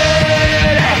off.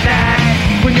 Late at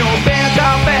night, when your band's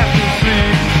all fast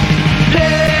asleep.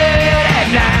 Late at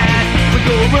night, we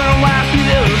go run wild through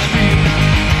the street.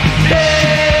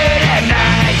 Late at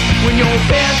night, when your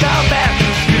band's all fast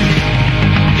asleep.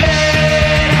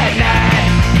 Late at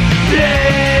night,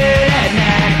 late at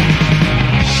night.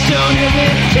 Don't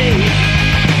hesitate,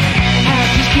 I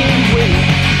just can't wait.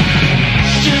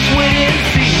 Just wait and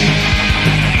see.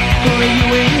 For you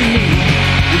and me,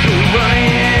 we go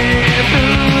running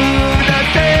through the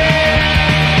day.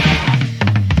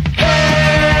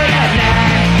 Late at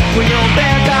night, when your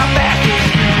bands are fast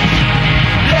asleep.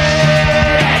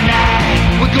 Late at night,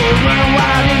 we go running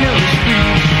wild in the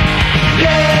streets.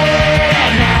 Late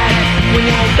at night, when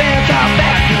your bands are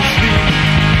fast asleep.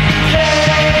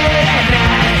 Late at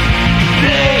night,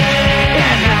 late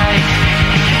at night.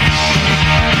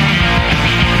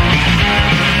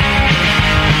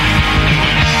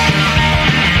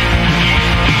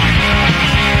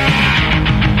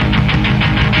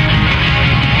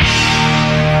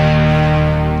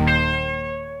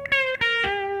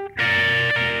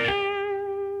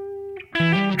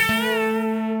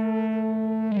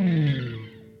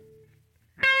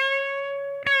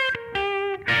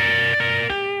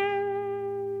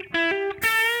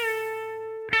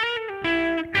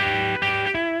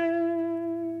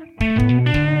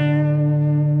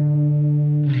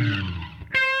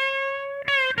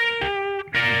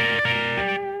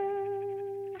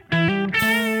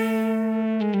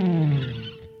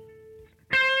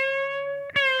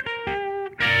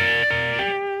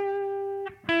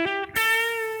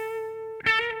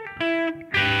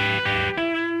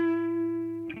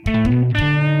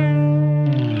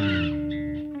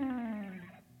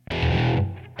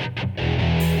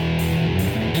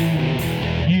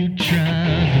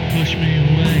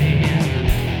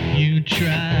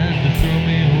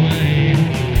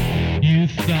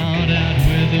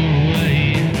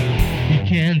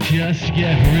 Just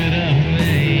get rid of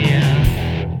me.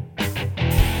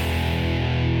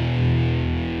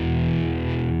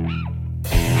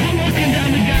 I'm walking down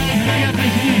the gallows, I got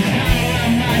this noose tied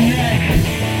around my neck.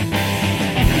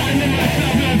 I'm finding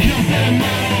myself now jumping in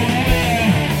my own way.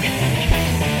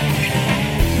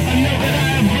 I know that I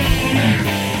have grown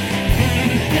from the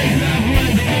mistakes I've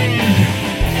went through.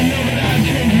 I know that I've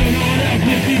changed, but no one else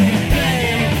will see the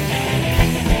same.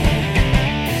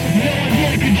 No one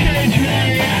yet could change me.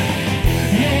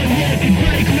 No one here can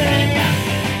break me.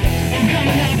 I'm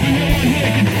coming up and no one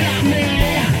here can stop me.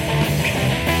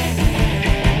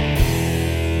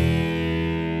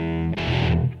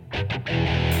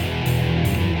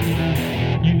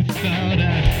 You thought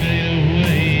I'd fade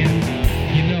away.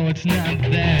 You know it's not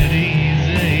that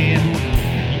easy.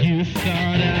 You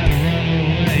thought I'd run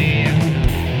away.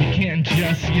 You can't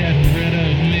just get rid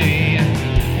of me.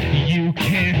 You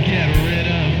can't get rid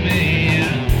of me.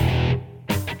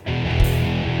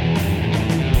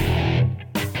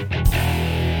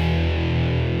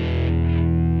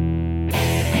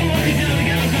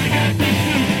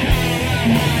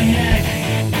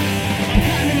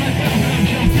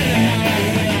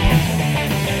 I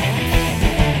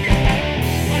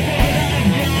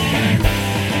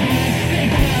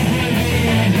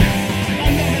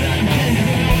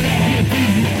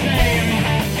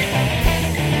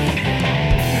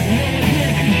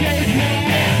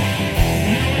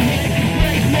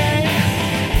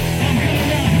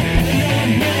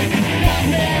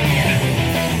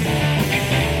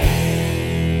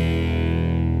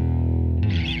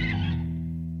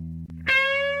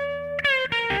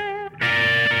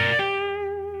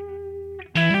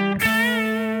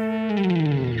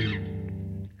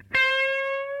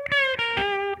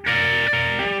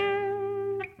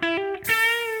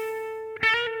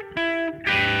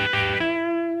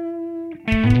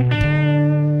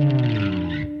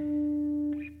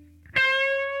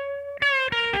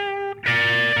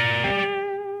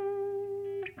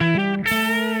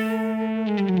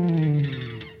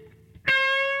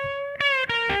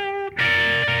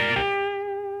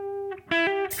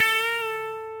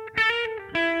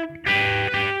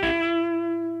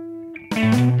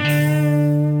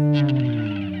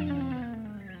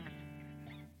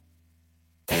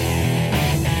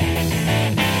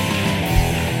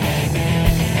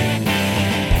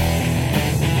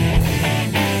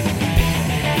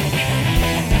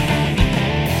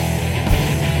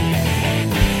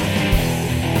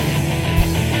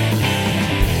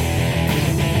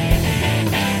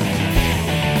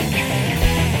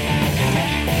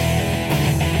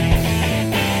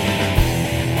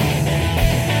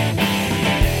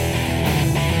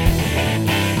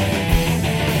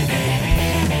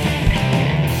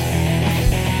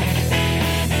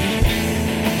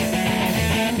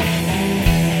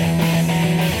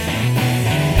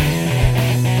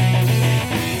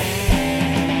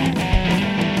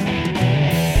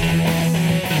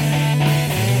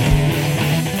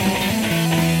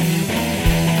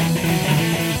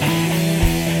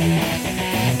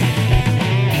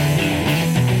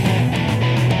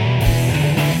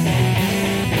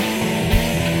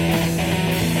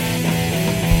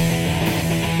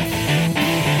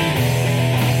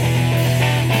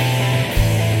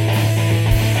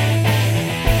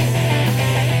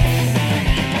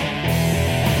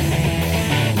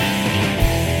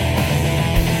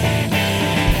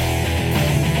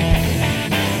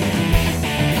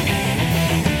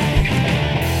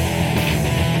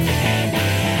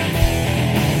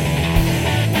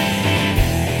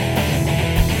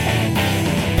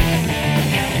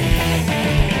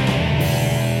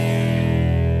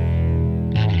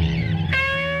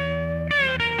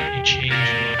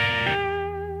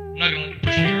not gonna let you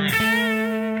push me around.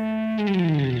 I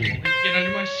won't let you get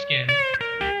under my skin.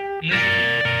 And this is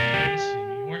you see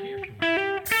me or hear from me.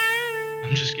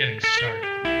 I'm just getting started.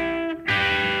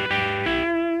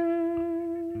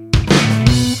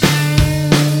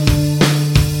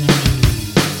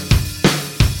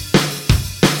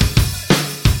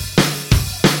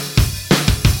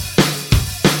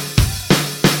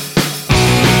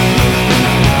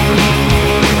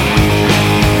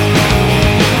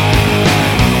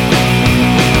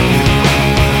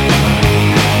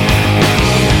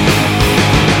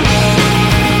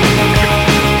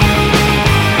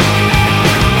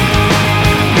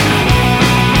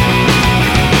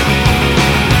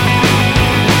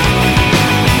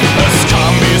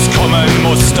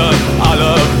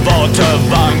 Alle Worte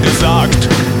waren gesagt.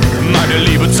 Meine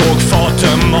Liebe zog fort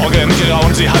im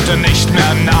Morgengrauen, sie hatte nicht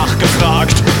mehr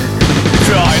nachgefragt.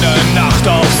 Für eine Nacht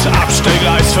aufs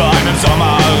Abstellgleis, für einen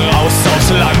Sommer raus aufs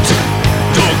Land.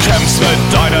 Du kämpfst mit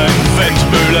deinen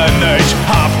Windmühlen, ich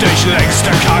hab dich längst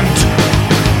erkannt.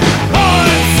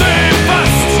 Halt sie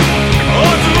fest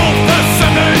und ruf es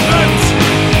in den Wind.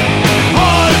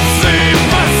 Halt sie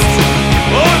fest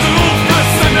und ruf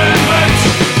es in den Wind.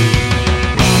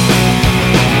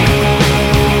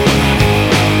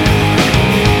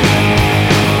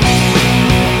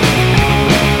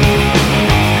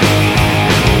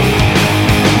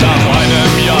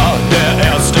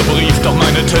 Doch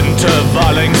meine Tinte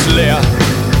war längst leer.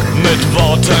 Mit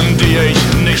Worten, die ich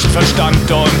nicht verstand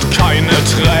und keine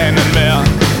Tränen mehr.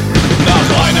 Nach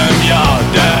einem Jahr,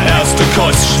 der erste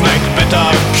Kuss schmeckt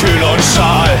bitter, kühl und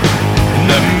schal.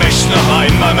 Nimm mich noch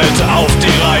einmal mit auf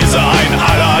die Reise, ein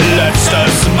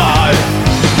allerletztes Mal.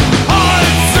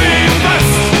 Halt sie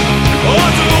fest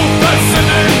und ruf es in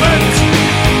den Wind.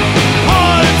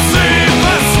 Halt sie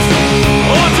fest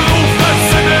und ruf es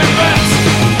in den Wind.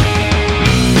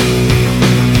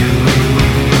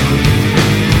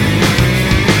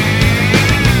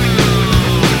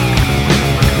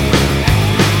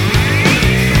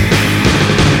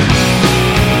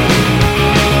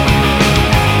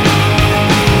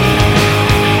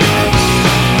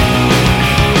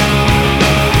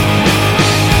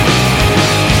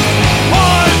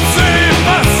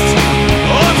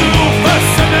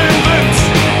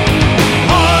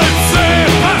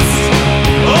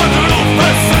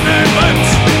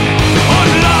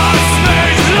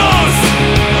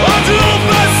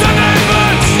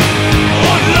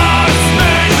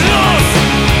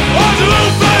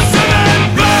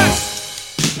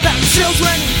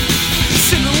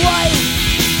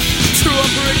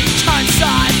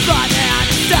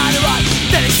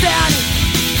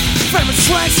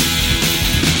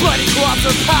 Bloody corpse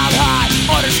are piled high.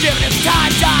 Orders given, it's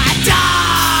time, die,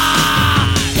 die.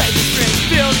 Paper strings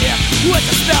filled here with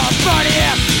the smell of burning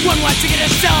air. One way to get a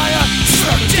cellar.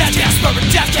 Suburban death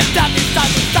camp, that means time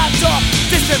to stop door.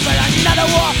 This is for another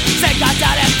war. Say God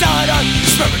down and tell it on.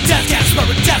 Suburban death camp,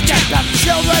 having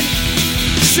children.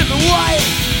 Shipping away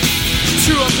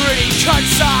to a pretty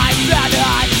countryside. Bound to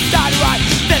hide, down to right.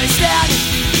 Then they stand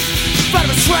in front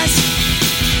of a trench.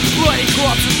 Bloody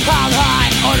corpses piled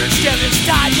high. Orders given, it's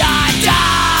time, die,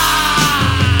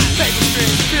 die. Paper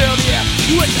strings filled here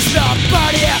with the smell of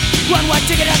burning air. One way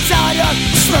ticket and salad.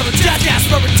 Suburban death camp,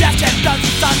 dozens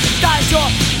of times and dinosaur.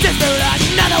 This is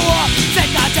another war. Say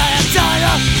God down and tell it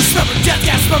on. Suburban death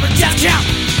camp.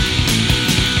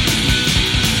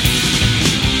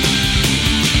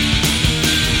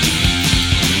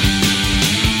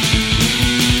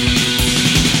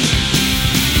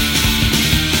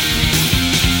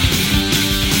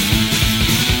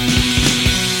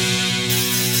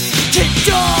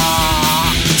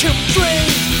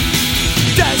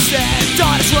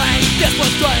 This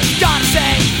was good, gotta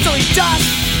say, so he does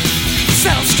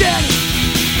settle skin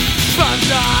from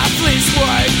the fleece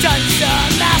word done to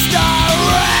master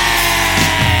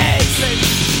race.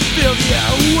 Filled here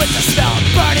with the smell of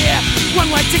burning air. One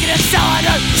way ticket and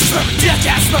salad. Suburban death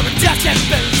camp,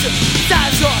 been to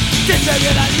dinosaur. This is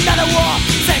another war.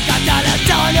 Thank God down and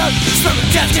telling you. Suburban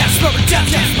death camp. Suburban death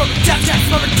camp.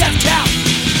 Suburban death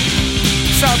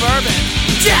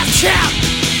camp.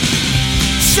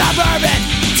 Suburban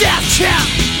death camp.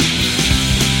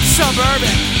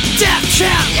 Suburban death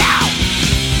camp. Yow!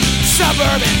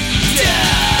 Suburban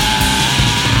death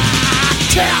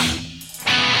camp.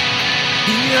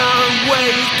 He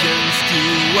awakens to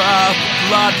a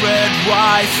blood-red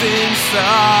rising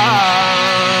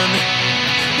sun.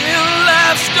 He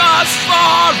left us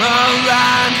for a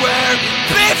land where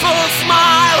people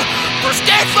smile, for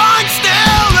state fun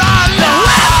still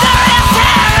alive.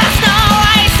 There is no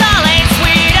isolate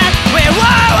Sweden. We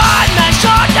were on the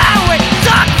shore, now we're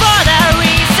stuck for the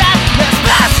reason. There's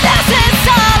blasted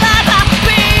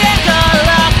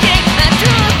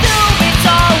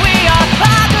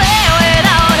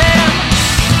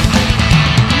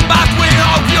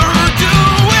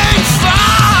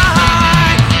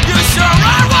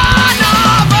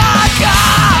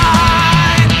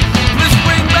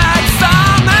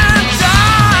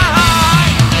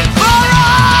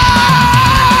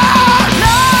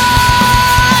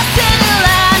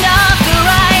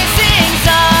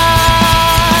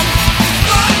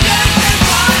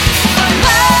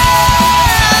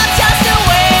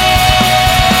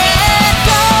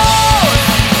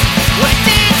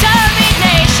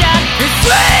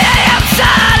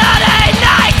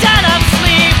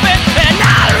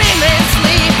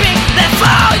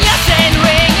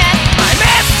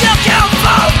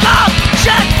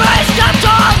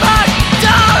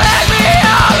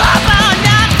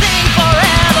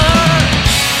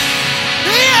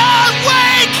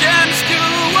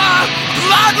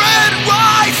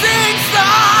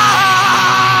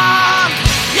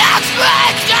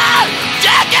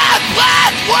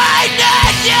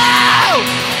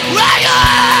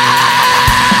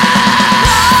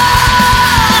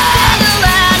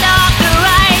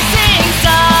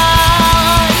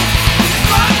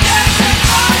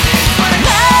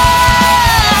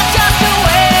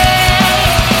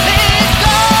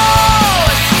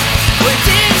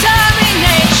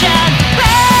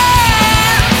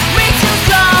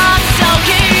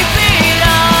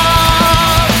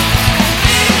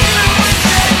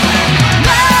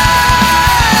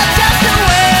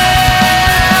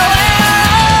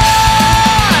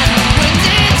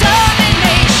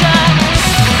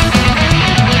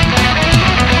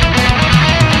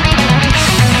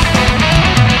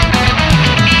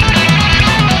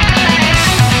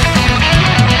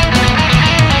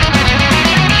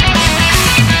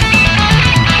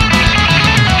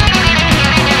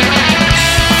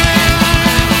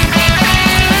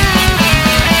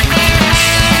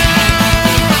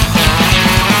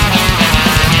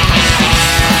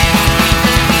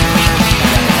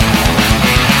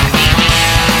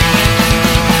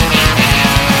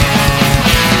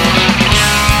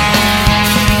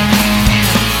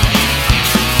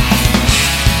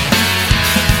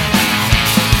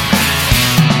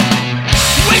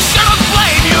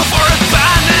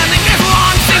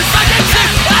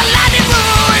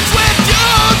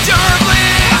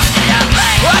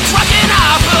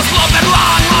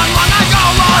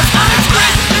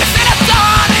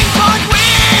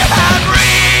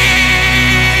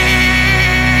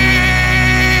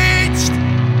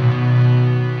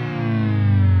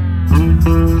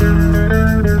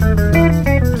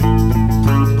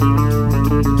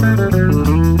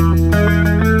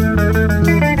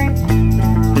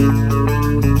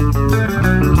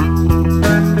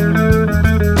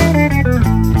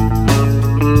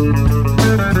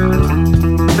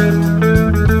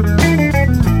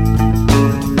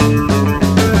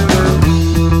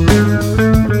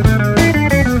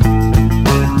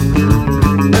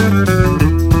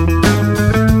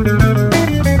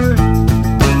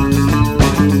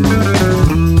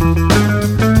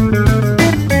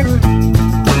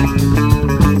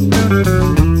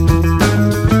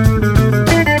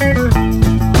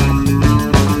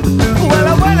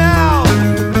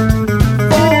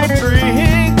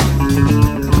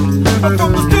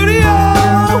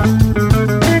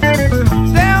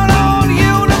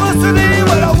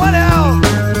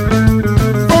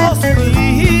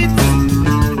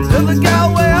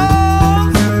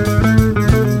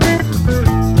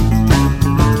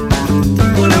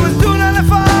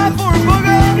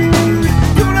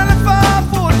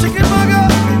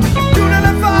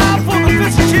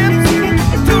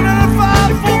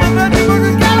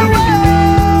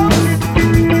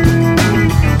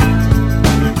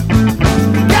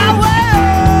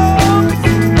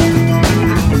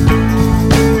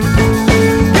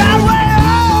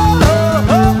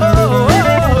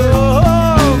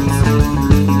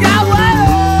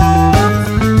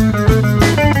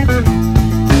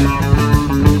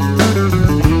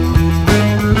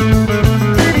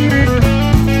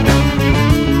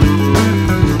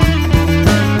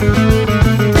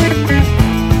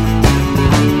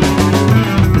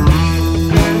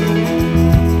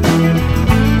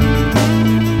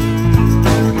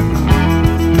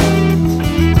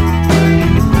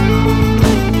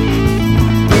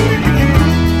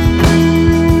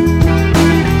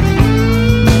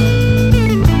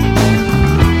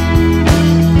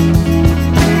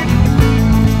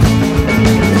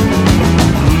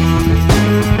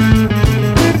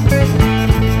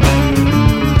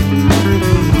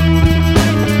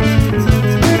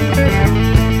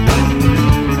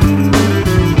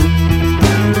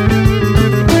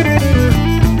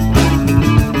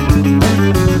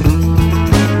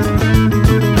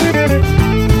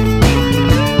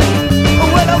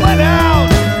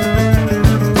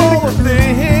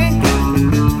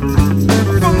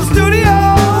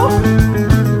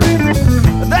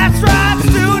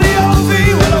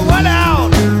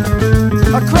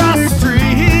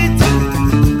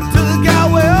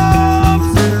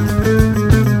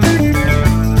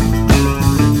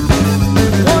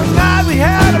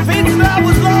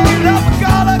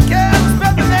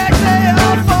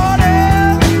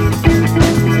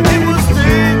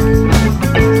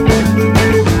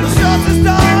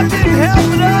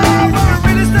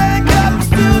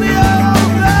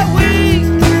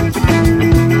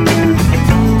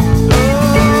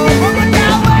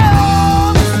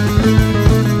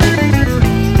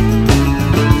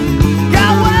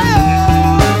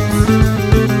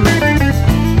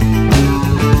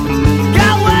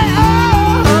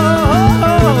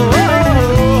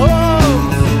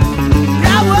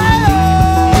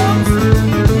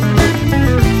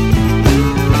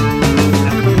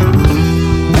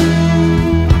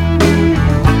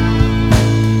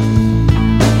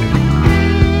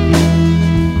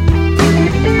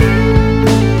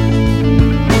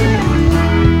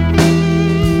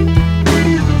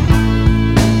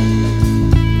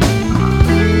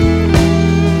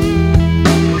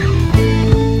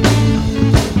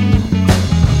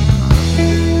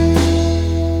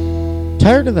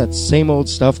Tired of that same old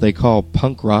stuff they call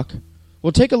punk rock?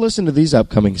 Well, take a listen to these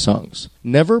upcoming songs.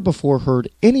 Never before heard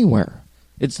anywhere.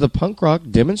 It's the Punk Rock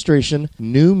Demonstration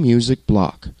New Music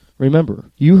Block.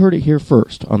 Remember, you heard it here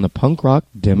first on the Punk Rock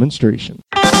Demonstration.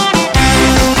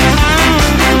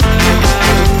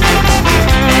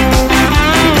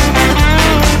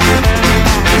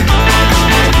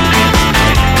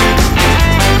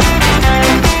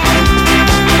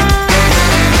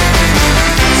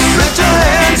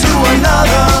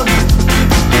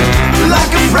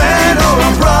 Like a friend or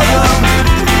a brother.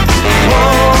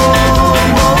 Whoa,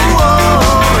 whoa,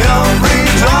 whoa, young free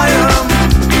triumph.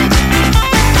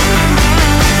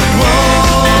 Whoa,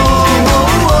 whoa,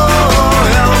 whoa,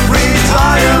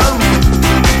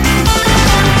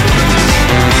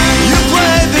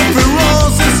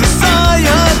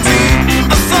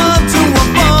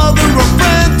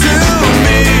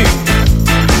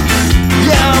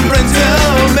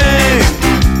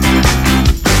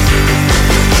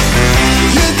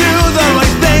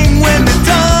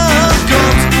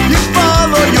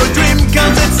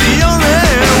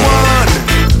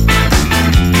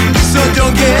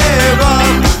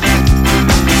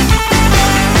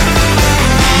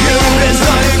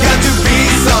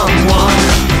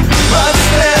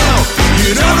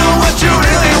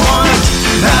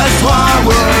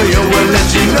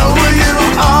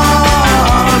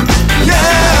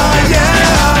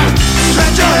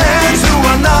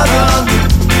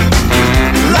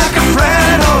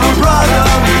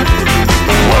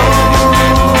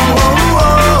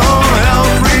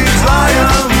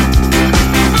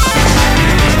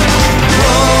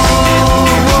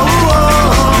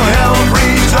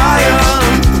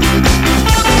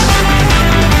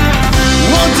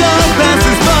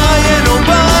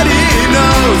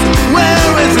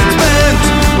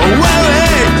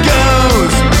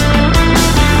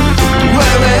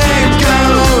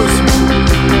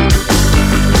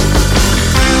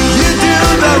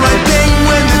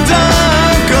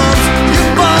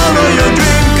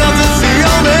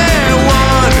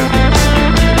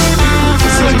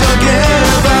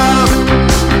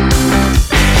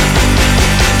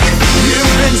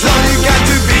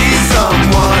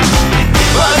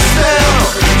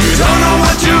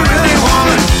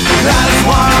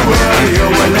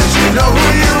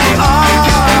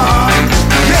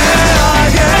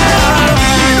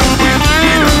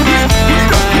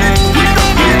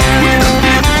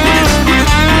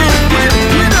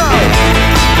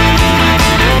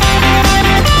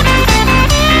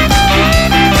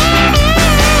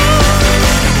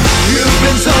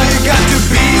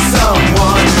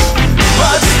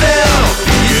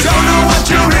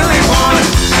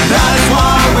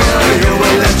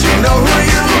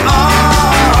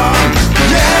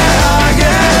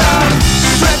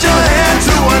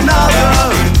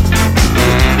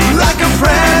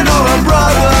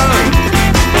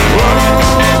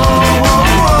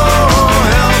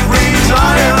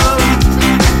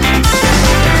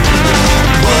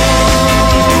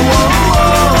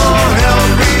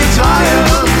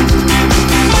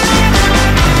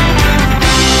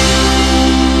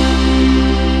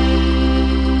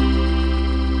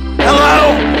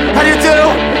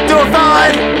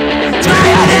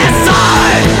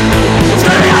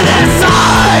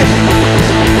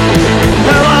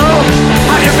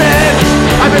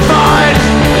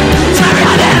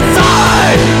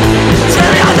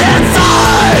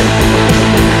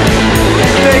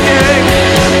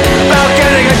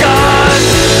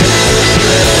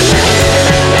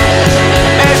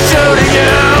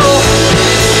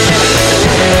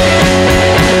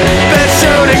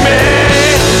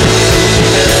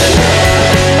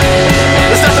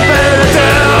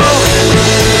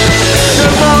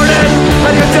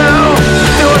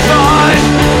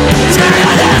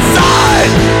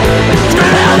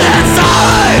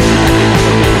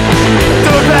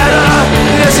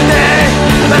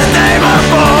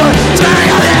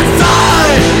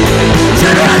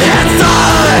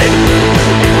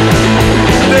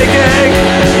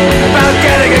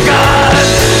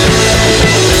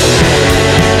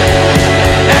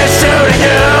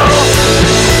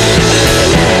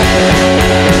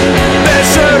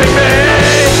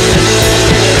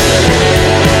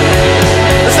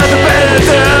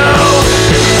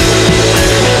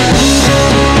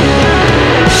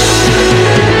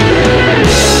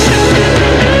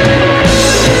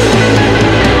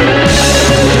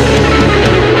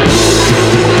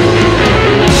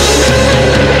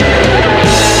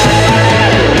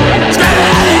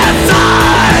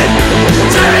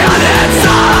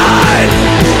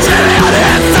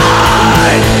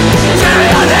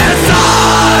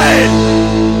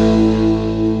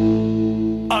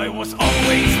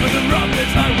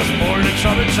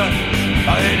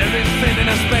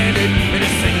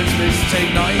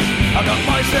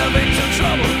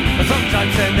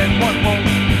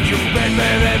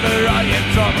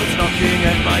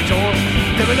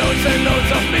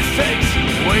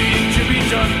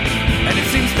 done. And it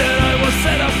seems that I was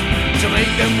set up to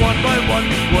make them one by one.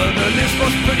 Well, the list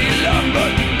was pretty long,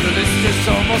 but the list is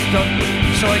almost done.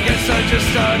 So I guess I just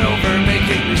start over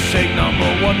making mistake number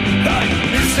one. Hey,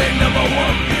 mistake number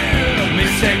one.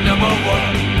 Mistake number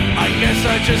one. I guess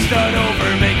I just start over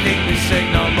making mistake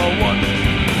number one.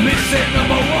 Mistake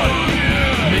number one.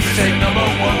 Mistake number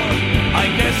one. I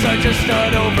guess I just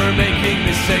start over making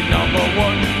mistake number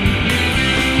one.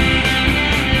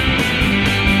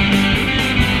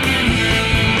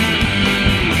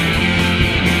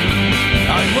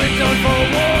 I went out for a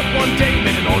walk one day,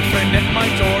 met an old friend at my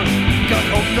door. Got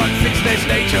hooked on 6 days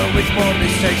later with more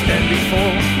mistakes than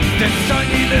before. That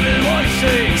tiny little voice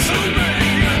says, "Sorry,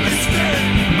 making a mistake."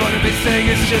 But a mistake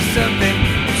is just something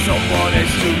someone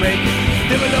has to make.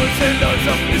 There were loads and loads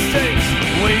of mistakes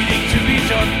waiting to be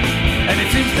done. And it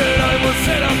seems that I was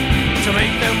set up to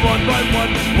make them one by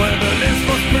one. Well, the list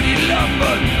was pretty long,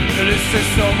 but the list is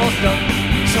almost done.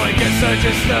 So I guess I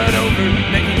just start over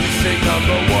making mistake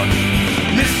number one.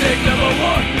 Mistake number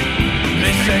one.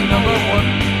 Mistake number one.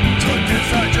 So I guess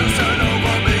I just start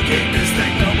over making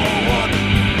mistake number one.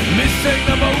 Mistake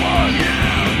number one.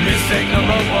 Yeah. Mistake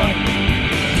number one.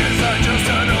 Guess I just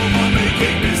start over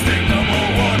making mistake number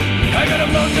one. I got a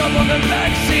blowjob on the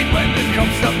back seat when the cop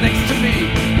stopped next to me.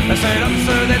 I said, "I'm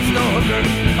sir, that's no hooker."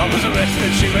 I was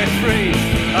arrested, she went free.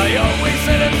 I always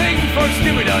said a thing for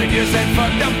stupid ideas and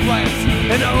fucked up plans.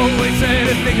 And I always said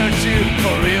a thing or two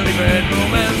for really bad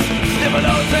romance. There were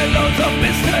loads and loads of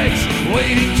mistakes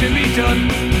waiting to be done.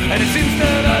 And it seems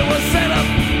that I was set up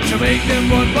to make them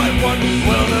one by one.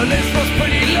 Well, the list was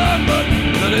pretty long, but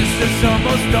the list is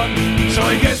almost done. So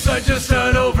I guess I just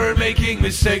start over making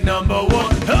mistake number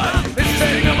one.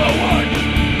 Mistake number one.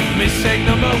 Mistake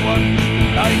number one.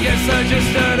 I guess I just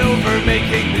start over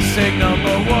making mistake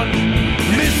number one.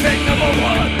 Mistake number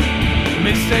one.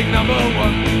 Mistake number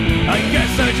one. I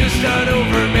guess I just start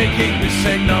over making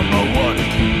mistake number one.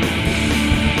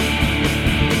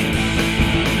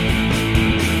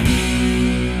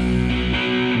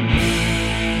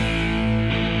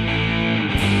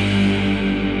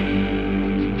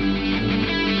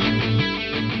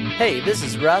 Hey, this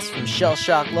is Russ from Shell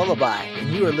Shock Lullaby,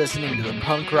 and you are listening to the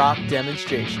Punk Rock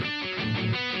Demonstration.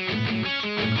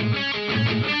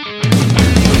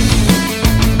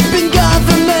 Been gone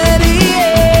for many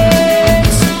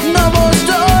years. No more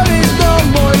stories, no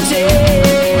more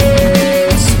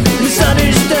tears.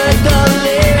 Misunderstood the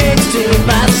lyrics to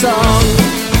my song.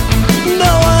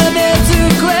 No one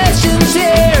answered questions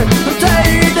here. I'm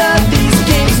tired of these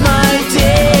games, my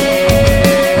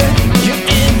dear. Your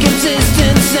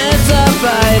inconsistent sense of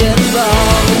right and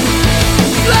wrong.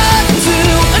 Love to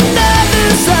another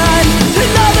side.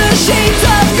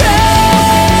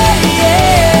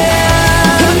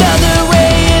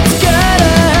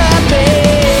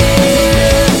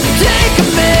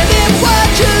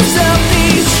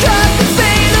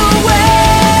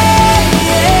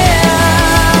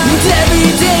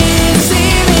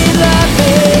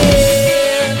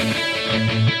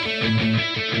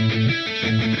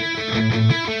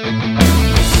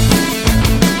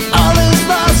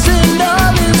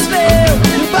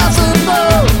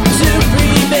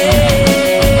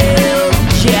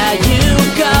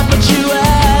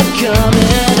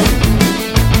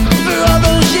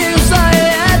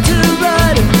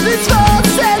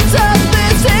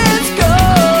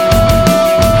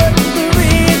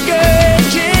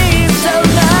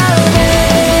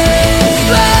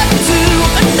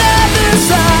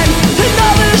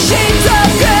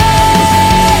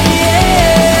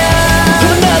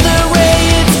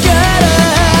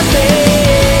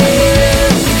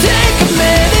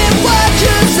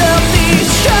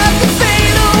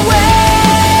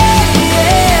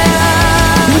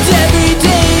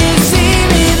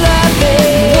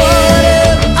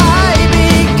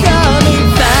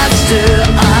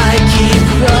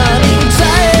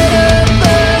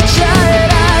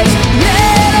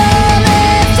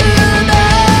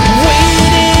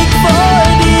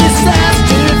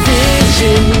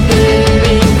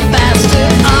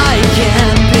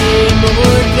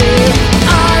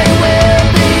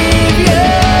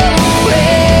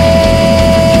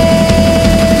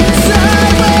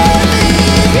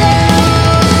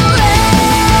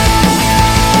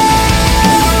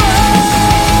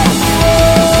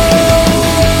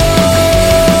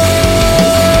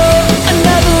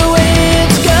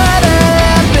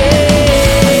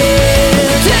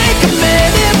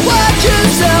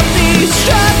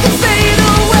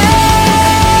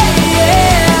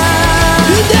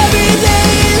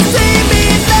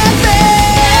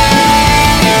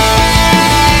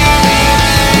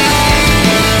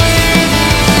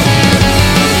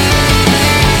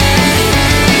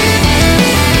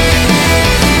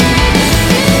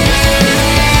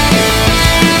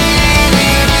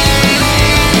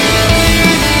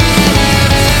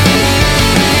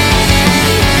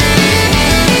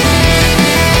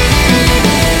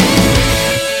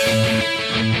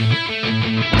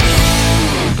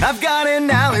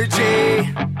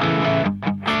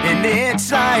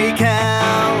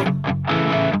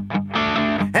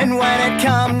 when it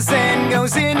comes and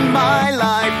goes in my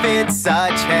life, it's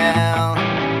such hell.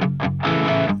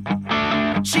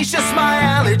 She's just my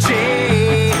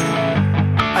allergy,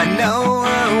 I know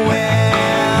her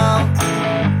well.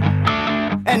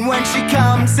 And when she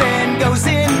comes and goes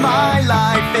in my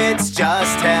life, it's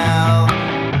just hell.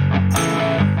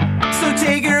 So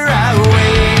take her away.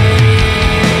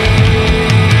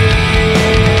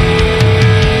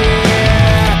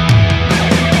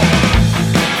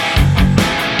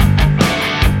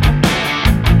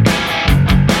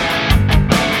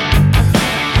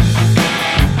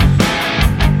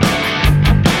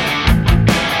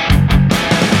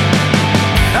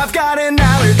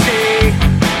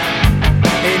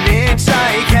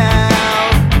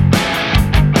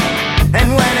 And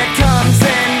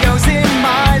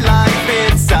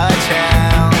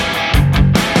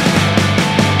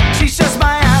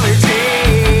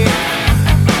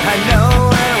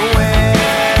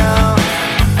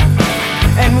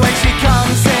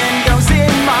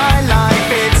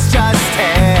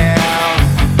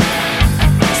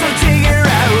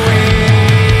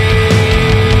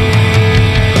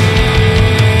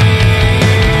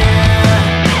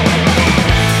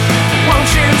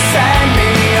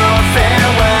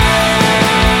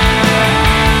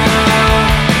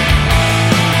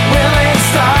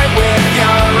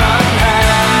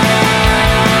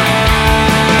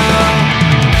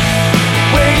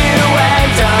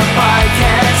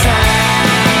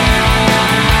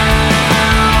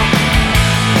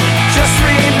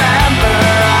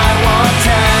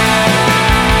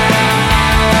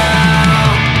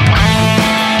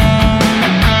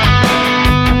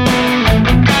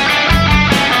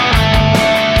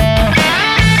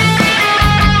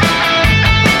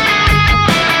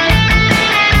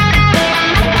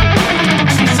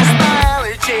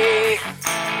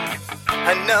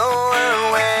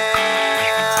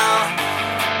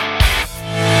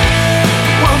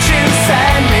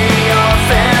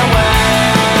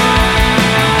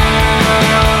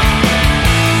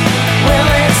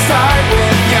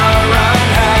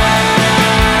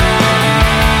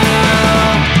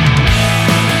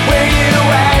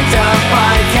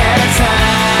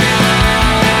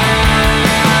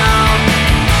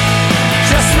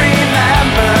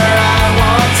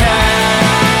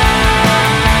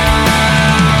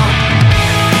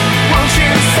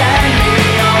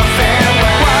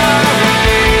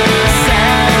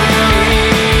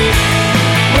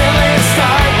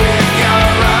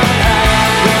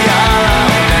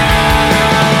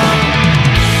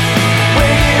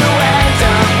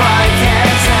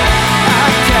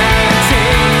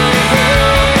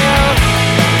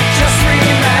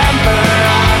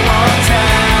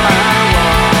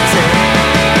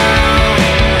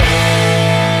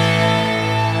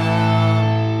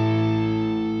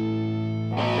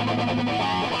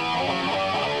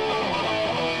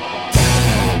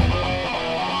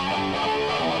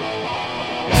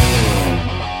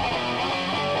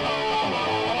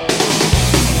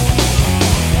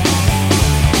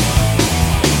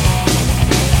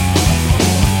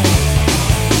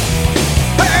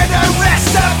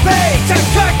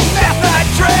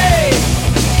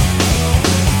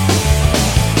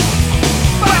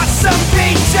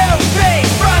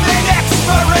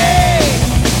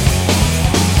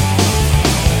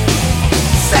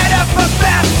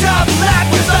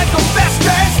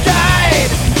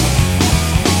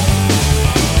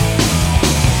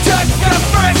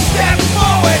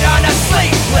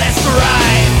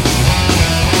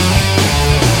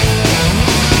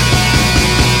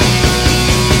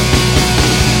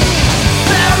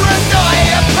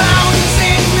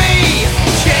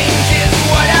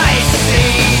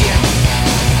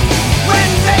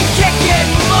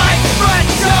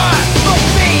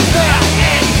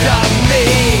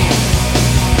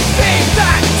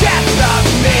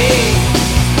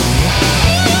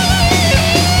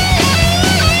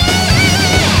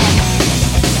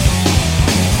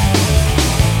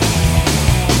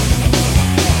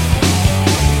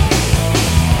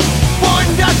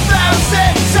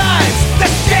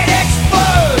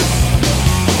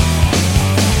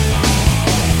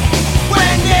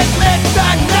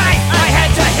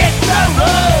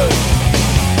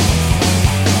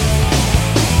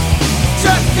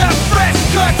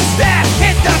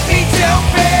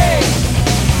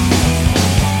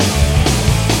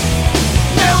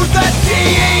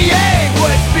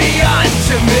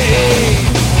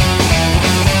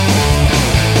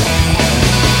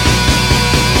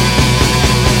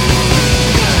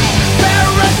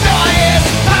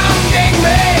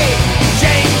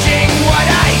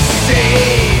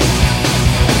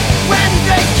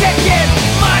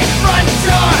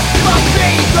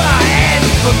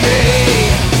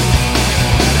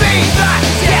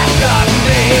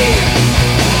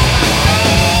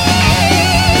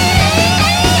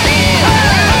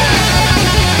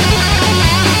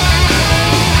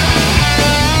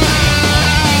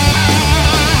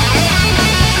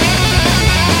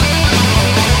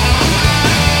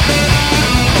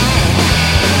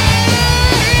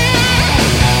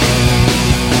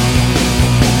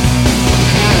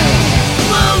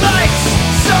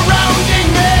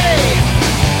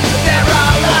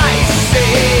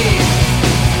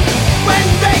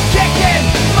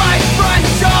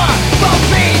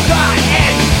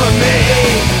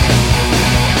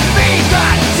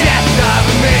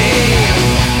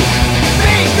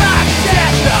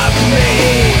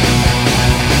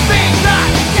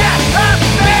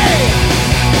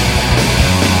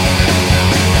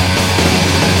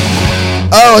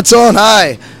Oh, it's on.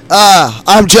 Hi.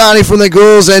 I'm Johnny from the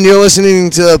Ghouls, and you're listening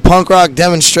to the Punk Rock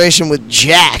Demonstration with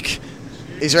Jack.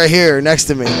 He's right here next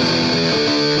to me.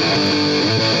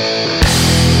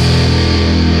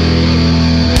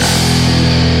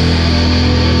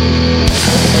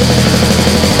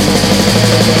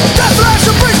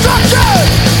 Desolation brings destruction.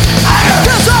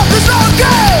 Kiss off this old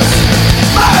gas.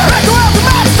 Make the world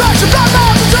from destruction. Blood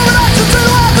mouth and termination to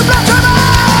the world of black channel.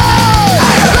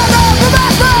 Blood mouth from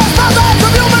mass mass. Blood mouth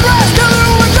from human race. Kill the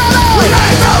human channel. We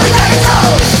take it all, we take it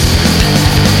all.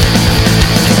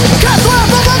 Cast the world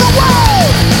from the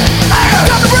world.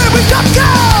 Got the breed, we've got the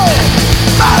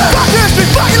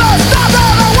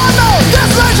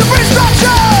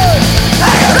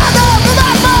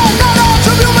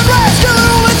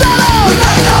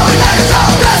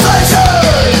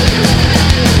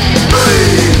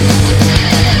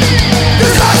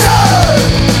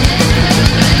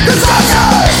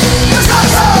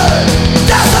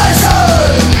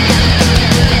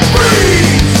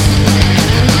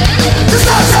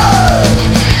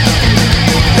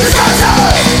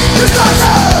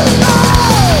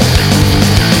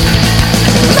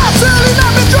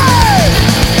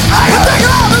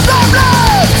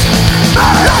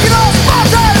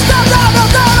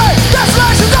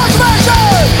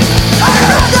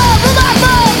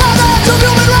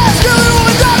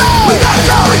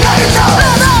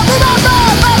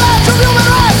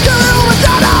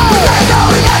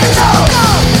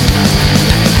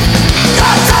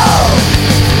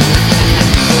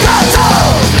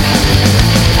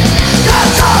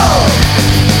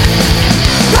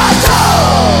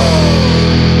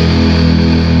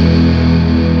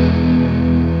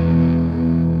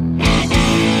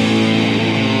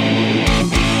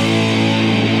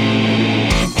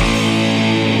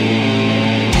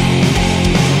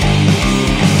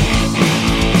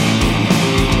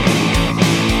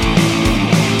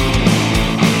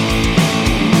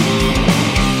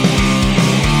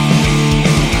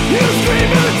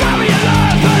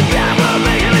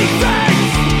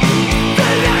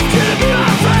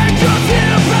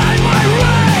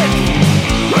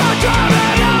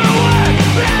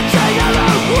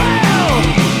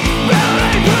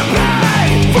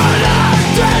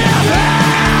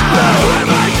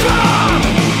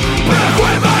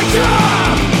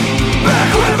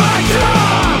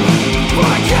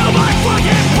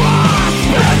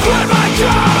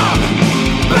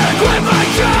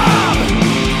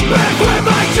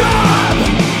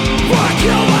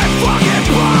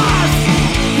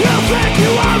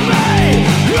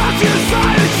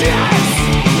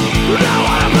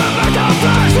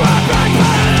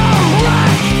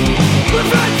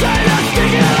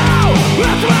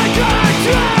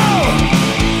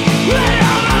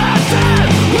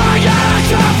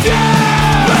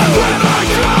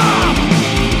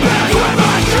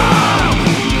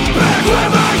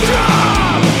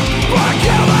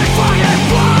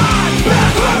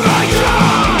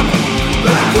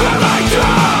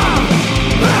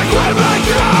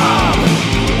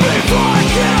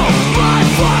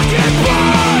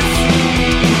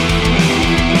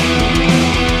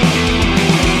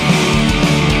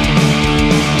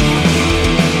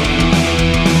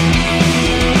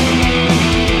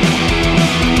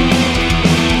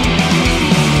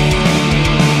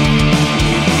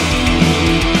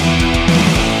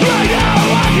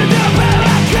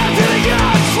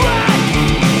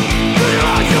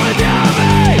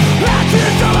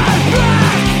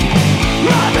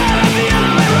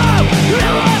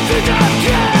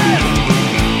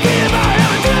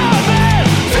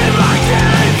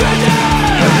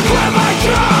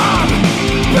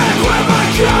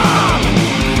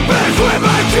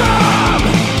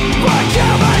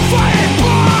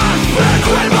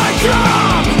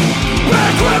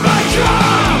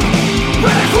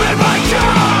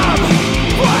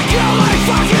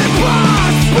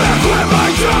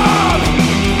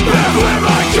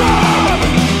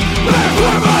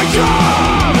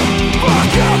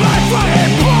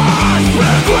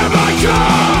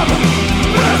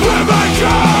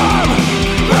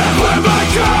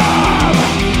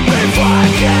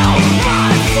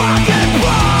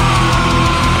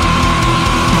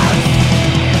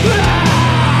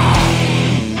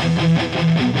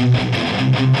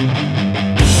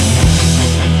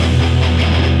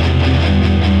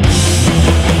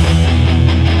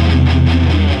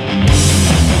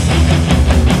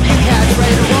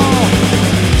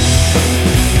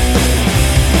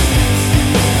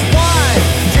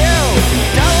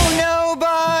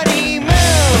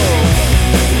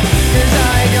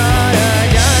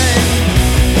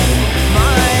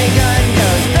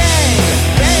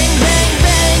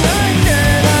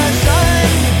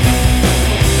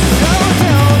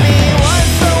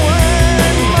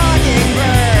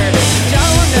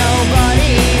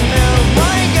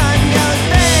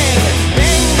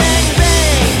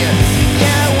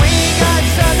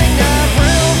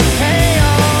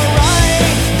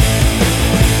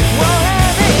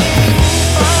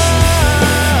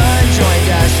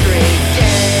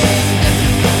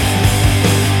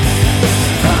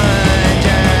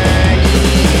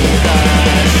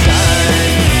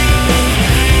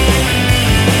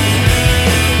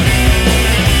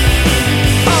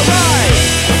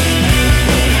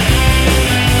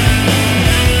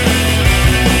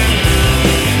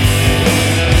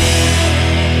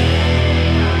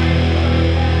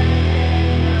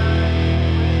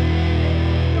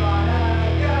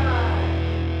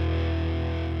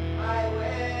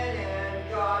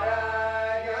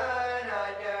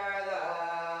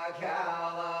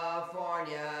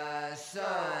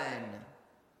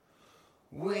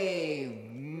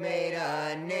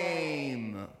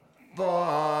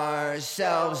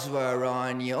ourselves were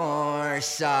on your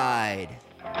side.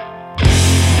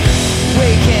 We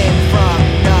came from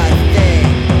nothing.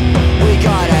 We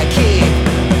gotta keep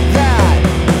that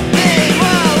thing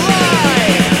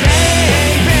alive.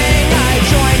 Bang, bang, I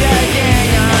joined a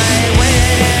gang. I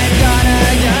went and got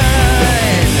a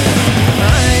gun.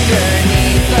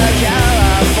 Underneath the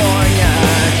California,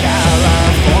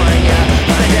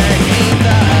 underneath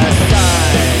the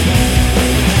sun.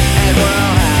 And we're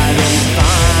all having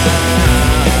fun.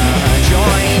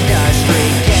 Joined a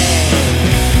street gang.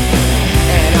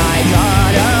 And I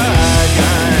got a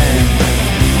gun.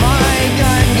 My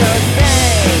gun goes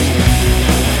bang.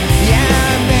 Yeah,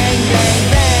 bang, bang,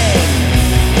 bang.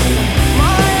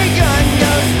 My gun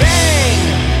goes bang.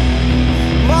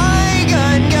 My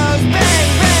gun goes bang,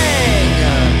 bang.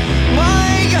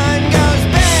 My gun goes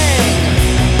bang.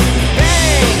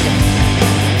 Bang.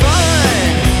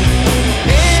 Fun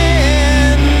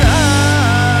in the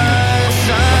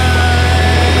sun.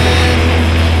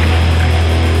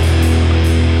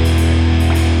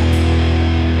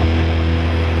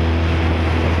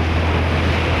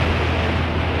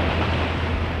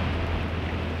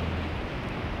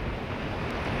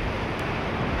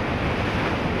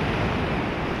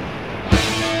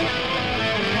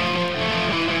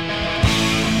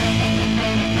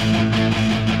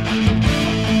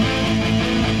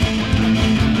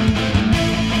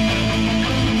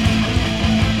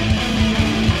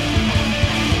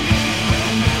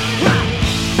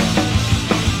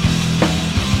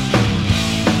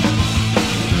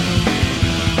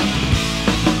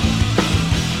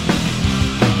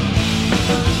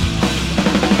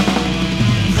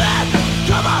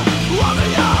 Come on, open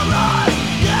your eyes.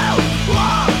 You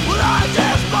are what I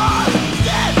despise.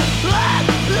 Sit, let,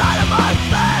 light of my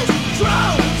face.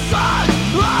 True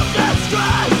signs of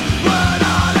disgrace. We're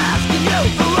not asking you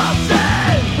for a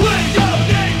thing. We don't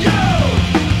need you.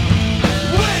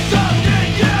 We don't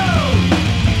need you.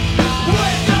 We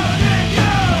don't need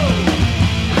you.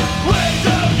 We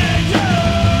don't need you.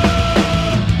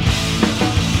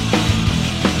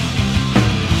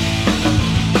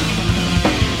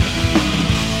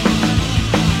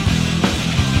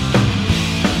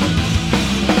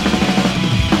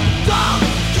 Don't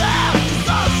care to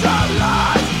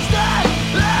socialize. Stay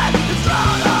in the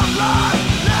throne of life.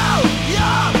 Now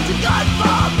you're too good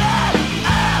for me.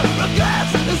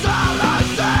 Arrogance is all I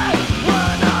say.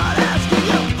 We're not asking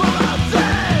you for a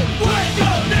thing. We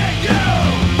don't need you.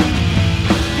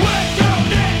 We don't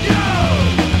need you.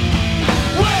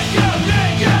 We don't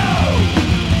need you.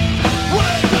 We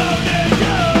don't need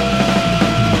you.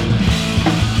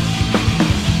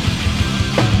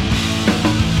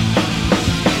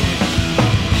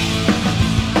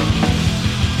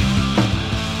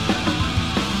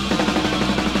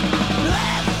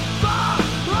 Let's fall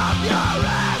off your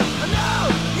ass. I know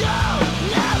you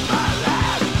never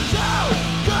last. Too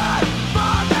good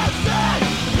for this thing.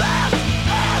 Last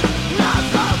is not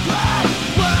so good.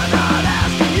 We're not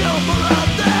asking you for a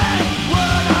thing.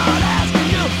 We're not asking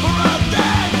you for a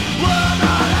thing. We're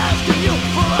not asking you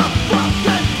for a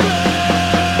fucking thing.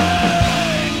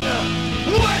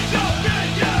 We don't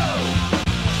need you.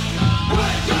 We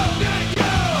don't need you. We don't need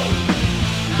you.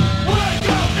 We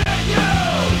don't need you.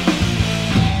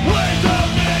 We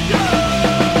don't need you.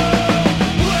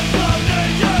 We don't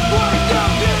need you. We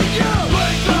don't need you. We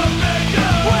don't need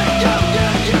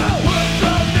you. We don't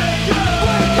need you. We don't need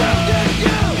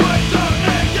you. We don't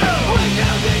need you. We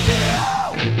don't need you.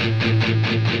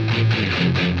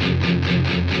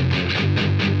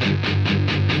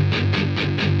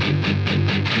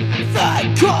 They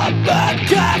come and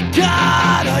kick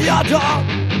down your door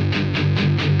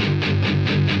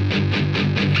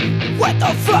with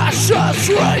the fascist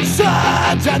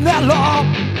reasons and their law.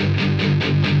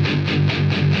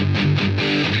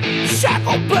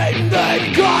 Shackle beating, they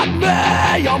got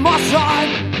me on my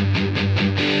side.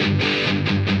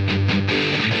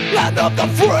 Land of the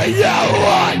free, you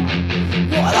run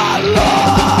what I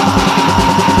love.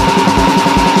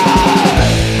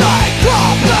 They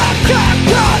come and kick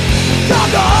down your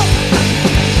door.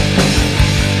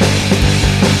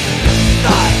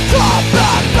 They come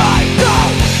and break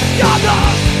down your door.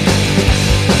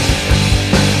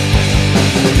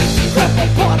 Triple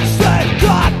punch, they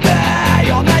got me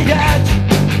on the edge.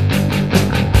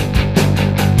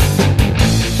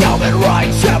 Human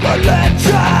rights and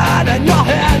religion in your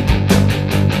head.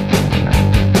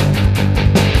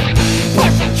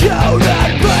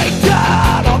 Persecuted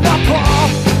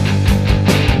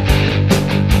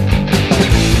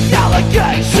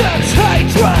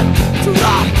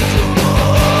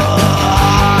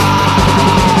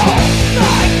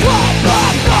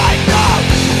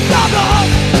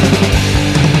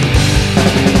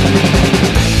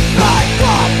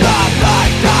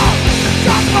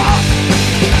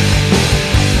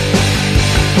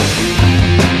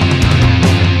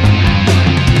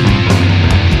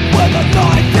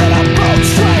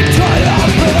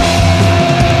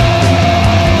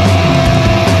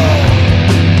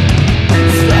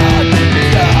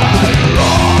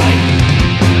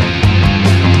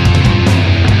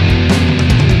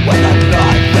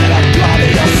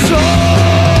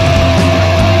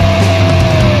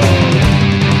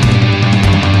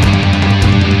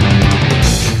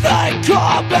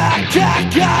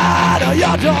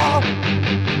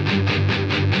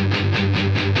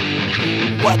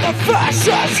with the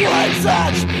fascist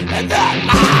reasons and that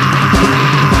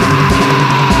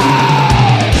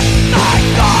I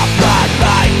come and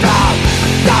make them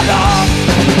stand up.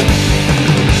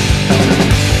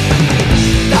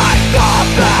 I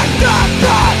come and get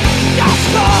them, yes,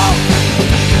 come.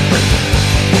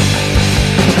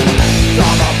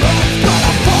 Government's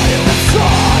gonna pull you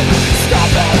aside,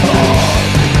 stop it all.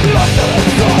 Look to the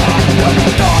sun, with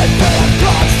a knife and a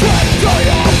gun straight to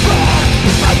your back.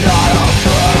 I'm not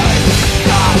afraid,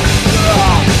 not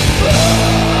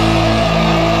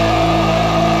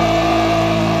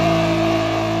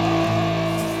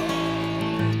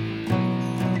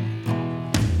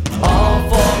All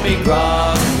for me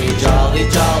grog, me jolly,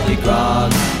 jolly grog.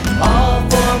 All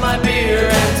for my beer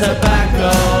and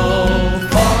tobacco.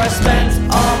 For I spent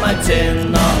all my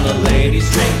tin on the ladies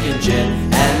drinking gin.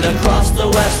 And across the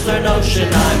western ocean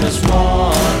I must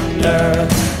wander.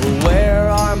 Where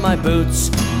are my boots,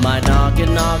 my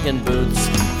noggin boots?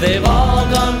 They've all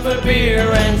gone for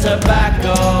beer and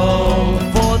tobacco.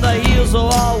 For the heels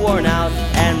are all worn out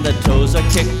and the toes are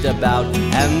kicked about,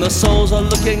 and the soles are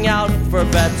looking out for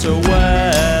better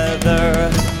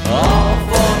weather. All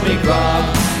for me grog,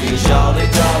 me jolly,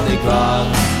 jolly grog.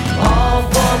 All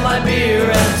for my beer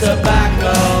and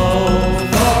tobacco.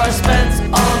 For I spent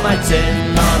all my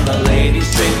tin on the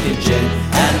ladies drinking gin.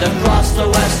 And across the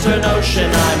western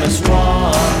ocean I must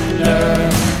wander.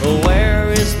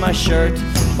 Where is my shirt,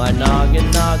 my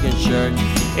noggin shirt?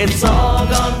 It's all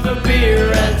gone for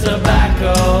beer and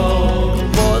tobacco.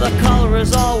 For the collar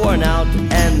is all worn out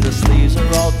and the sleeves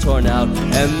are all torn out,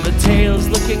 and the tail's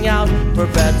looking out for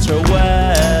better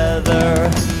weather.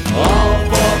 All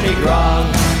for me grog,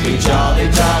 me jolly,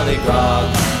 jolly grog.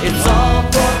 It's all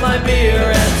for my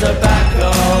beer and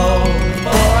tobacco.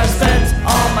 For I spent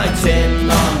all my tin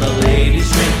on the ladies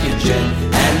drinking gin.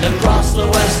 And across the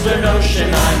western ocean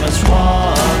I must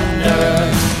wander.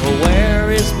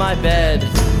 Where is my bed,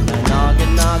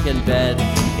 my noggin bed?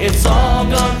 It's all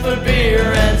gone for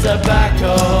beer and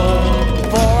tobacco.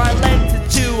 For I lent it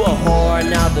to a whore,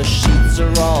 now the sheets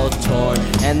are all torn,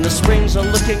 and the springs are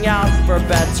looking out for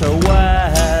better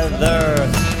weather.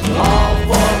 All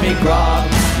for me grog,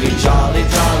 me jolly,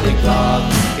 jolly grog.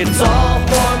 It's all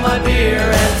for my beer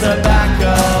and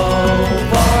tobacco.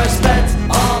 For I spent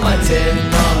all my tin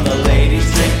on the ladies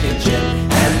drinking gin.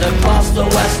 And across the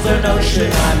western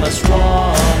ocean I must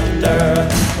wander.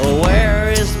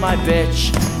 Where is my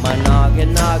bitch, my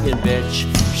noggin bitch?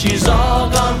 She's all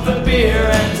gone for beer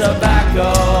and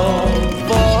tobacco.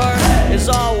 For her is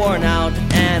all worn out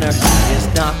and her head is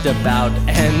knocked about,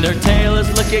 and her tail is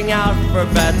looking out for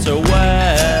better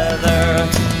weather.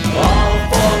 All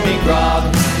for me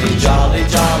grog, me jolly,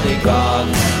 jolly grog.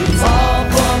 It's all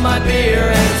for my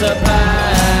beer and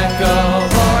tobacco.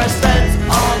 For I spent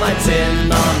all my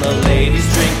tin on the ladies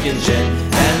drinking gin.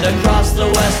 And across the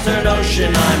western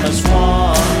ocean I must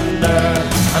wander.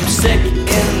 I'm sick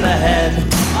in the head,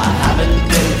 I haven't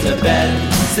been to bed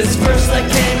since first I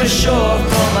came ashore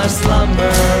for my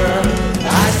slumber.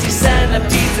 I see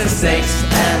centipedes and snakes,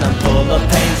 and I'm full of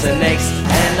pains and aches,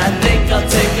 and I think I'll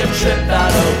take a trip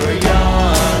out over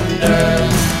yonder.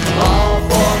 All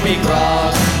for me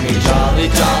grog, me jolly,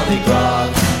 jolly grog.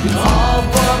 All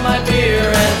for my beer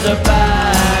and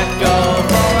tobacco.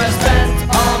 For I spent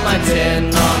all my tin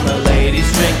on the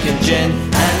ladies drinking gin.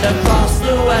 And across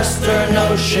the western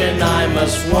ocean I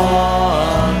must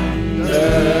wander.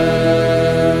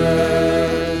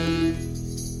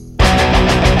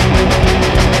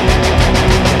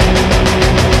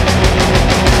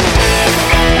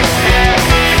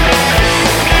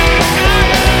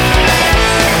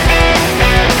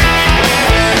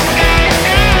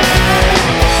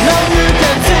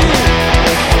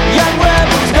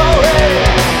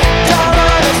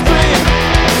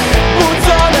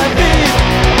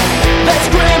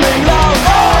 Screaming loud,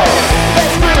 oh,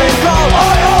 they're screaming loud, oh,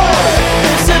 oh,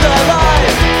 this is a lie.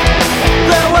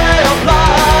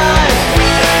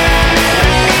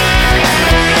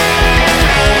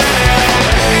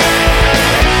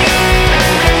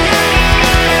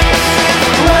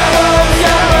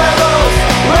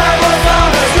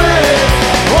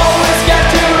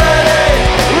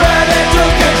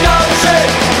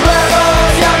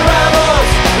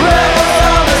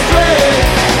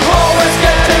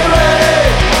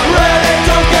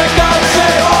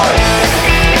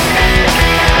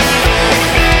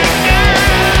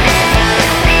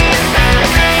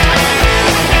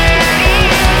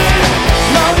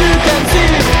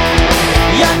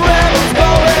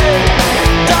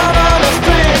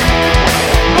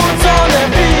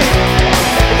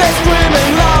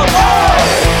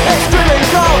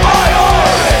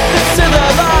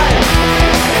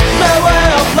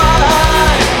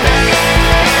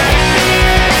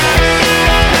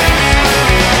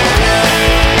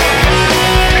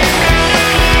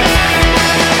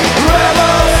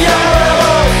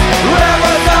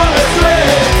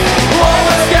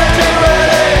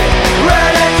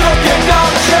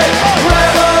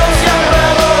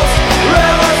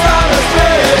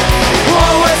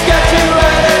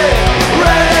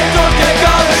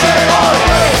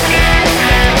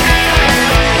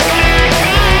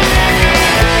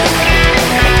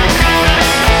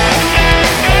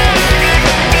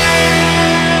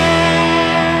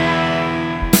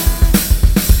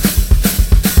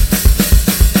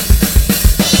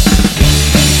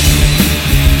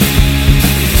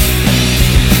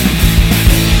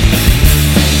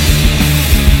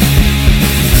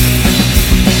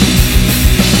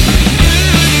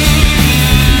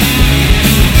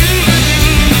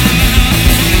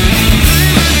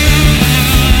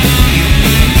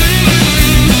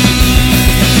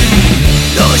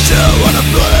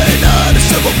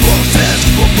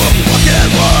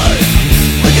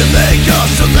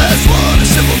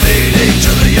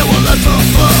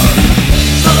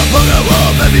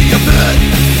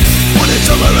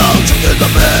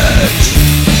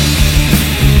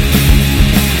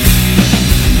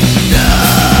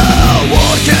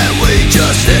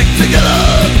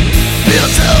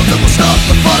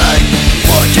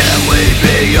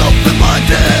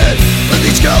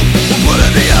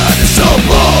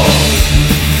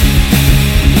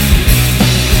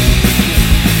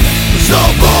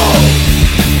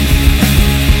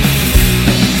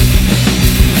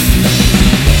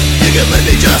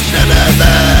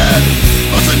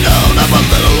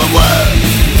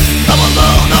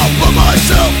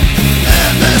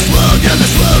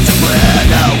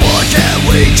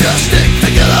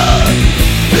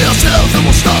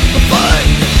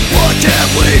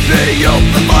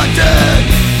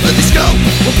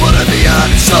 But in the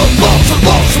end it's so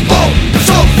impossible, it's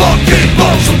so fucking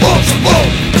impossible,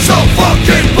 it's so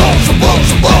fucking impossible,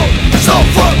 it's so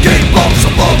fucking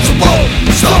impossible,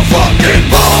 it's so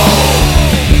fucking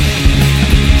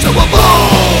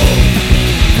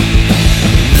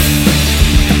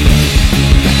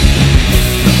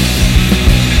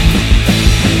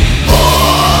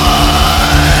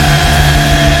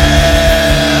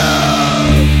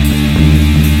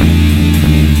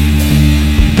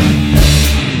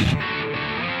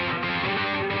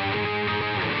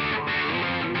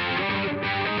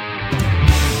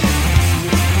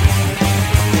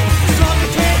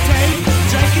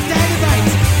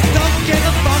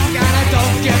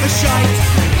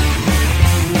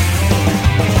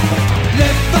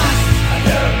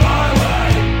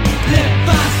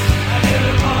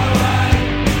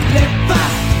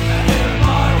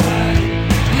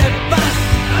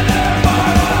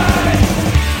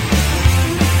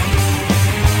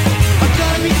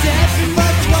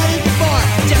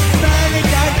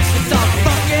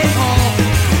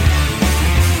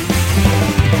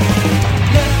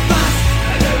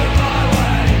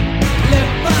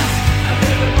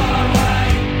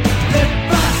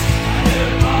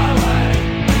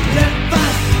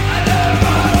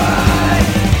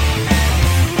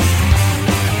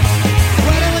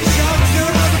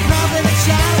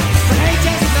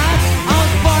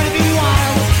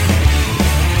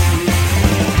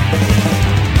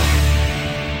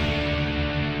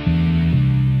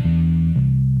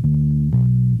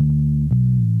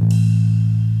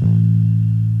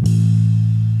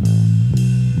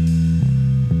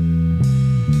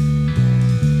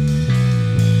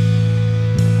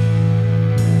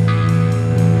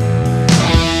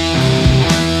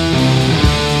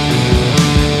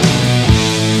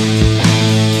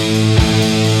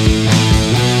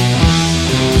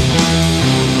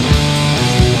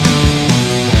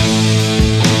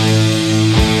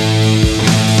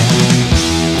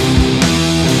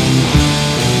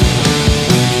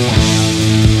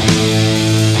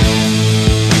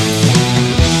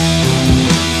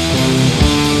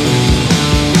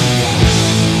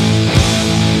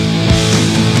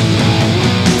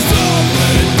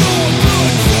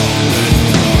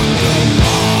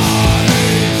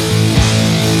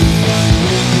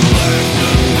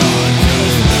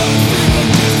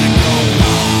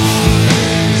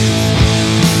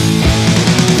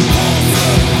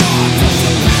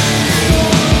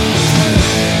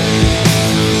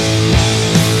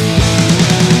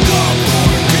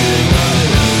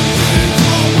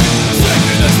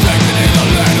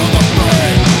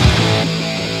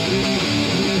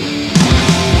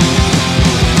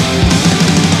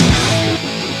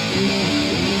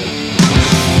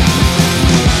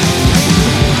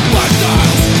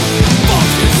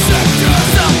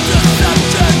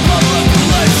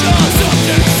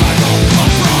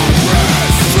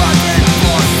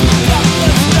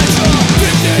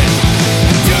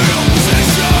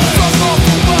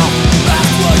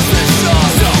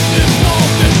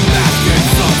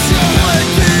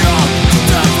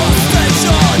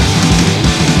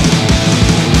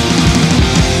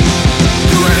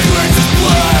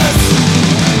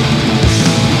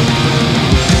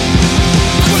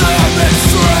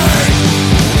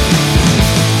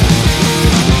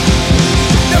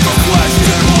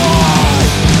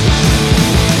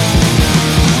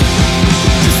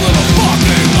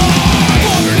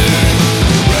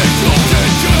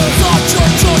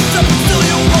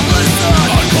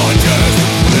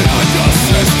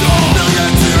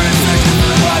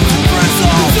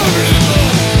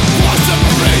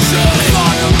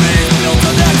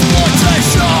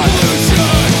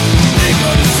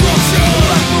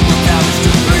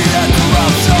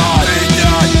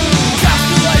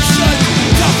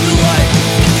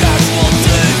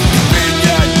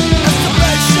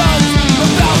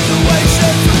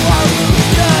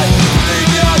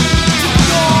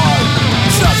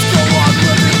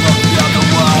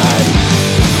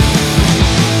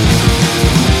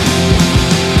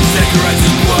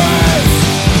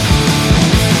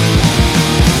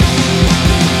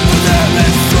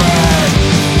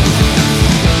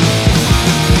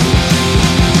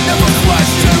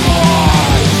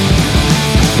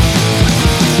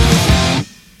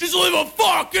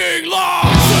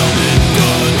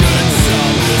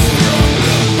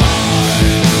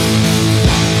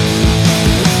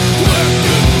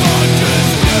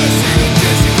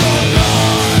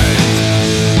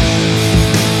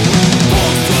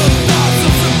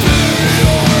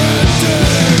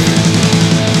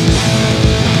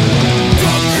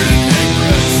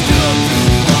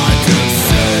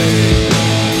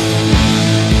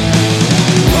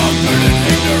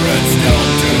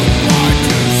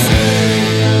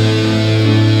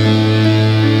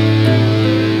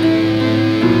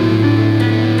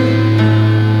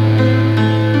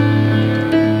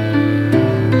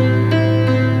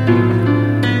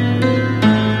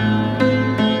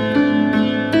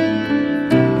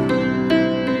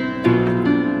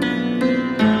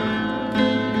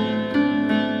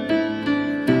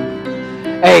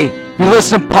Hey, you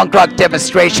listen to Punk Rock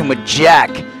Demonstration with Jack.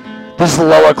 This is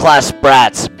Lower Class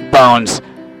Brats, Bones.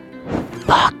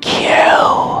 Fuck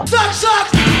you. Suck,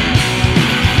 suck!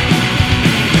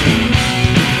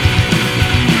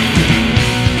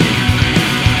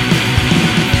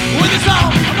 With this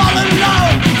song, I'm all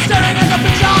alone, staring at the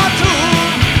picture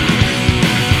tube.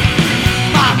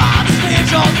 My mind's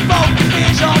vision, broken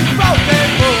vision,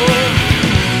 broken moon.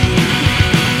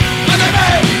 Look at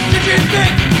me, did you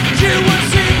think you would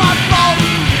see my phone?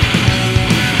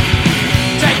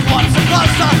 Take one step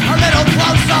closer, a little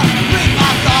closer, read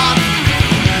my thoughts.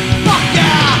 Fuck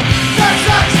yeah, sex,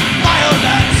 sex,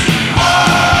 violence.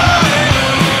 Oh,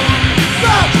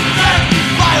 sex, sex,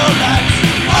 violence.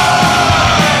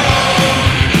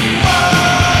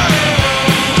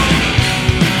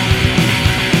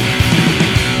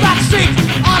 Backseat,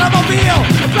 automobile,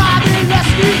 driving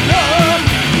rescue club.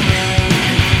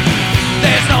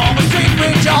 There's no more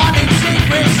secrets, your need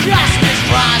secrets, just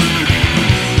mistrust.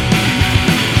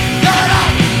 Get it up,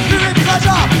 give it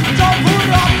pleasure, don't put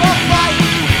up a fight.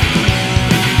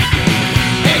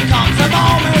 Here comes a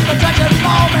moment, the tension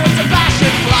moment, a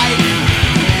passion flight.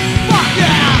 Fuck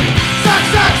yeah, sex,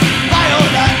 sex,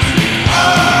 violence.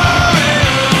 Oh,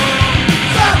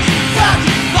 sex, sex,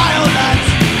 violence.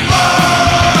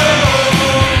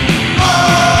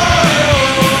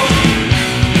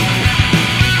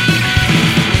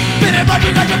 Been in my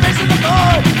dreams like you're facing the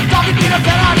moon, talking to the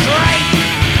penetrate.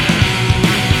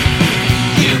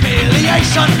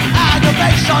 Humiliation,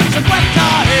 aggravation, to break the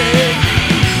heat.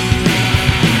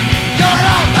 You're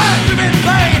out and you're in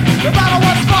pain, no matter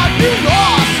what's fun, you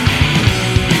lost.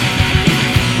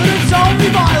 But it's only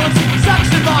violence, sex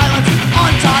and violence,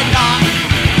 untied knot.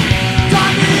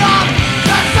 Tie me up,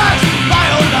 sex, sex,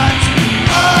 violence.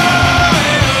 Oh,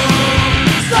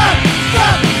 sex,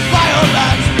 sex,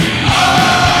 violence.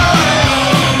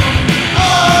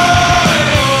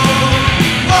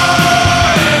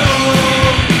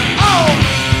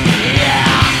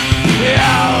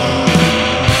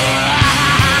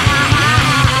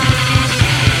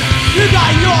 You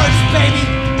got yours, baby,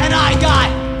 and I got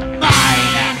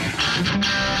mine.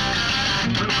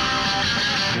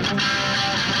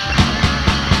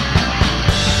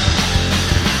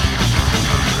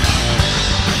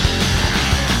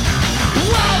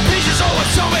 Wild pieces over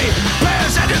to me,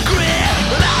 bears and a grin.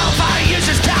 Now if I use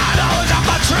this kind of up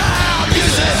my trail.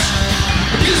 Abuse this,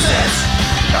 abuse this,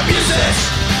 abuse this.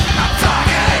 I'm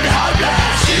fucking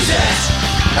hopeless. Use this,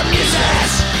 abuse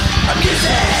this, abuse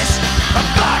this. I'm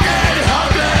fucking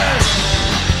hopeless.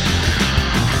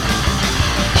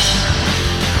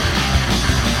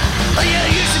 You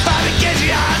used to find me guilty,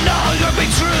 I know you'll be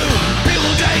true.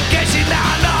 People don't get you now,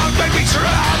 I know it make me true.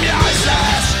 I'm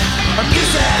useless, I'm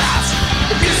useless,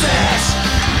 I'm useless.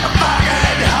 I'm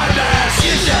fucking hopeless.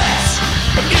 Useless,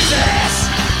 I'm useless,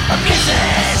 I'm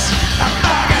useless. I'm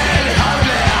fucking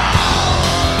hopeless.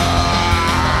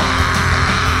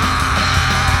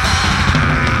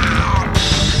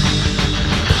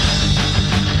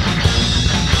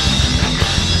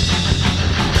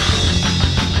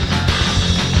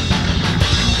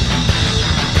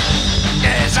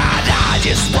 Yes, I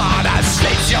just wanna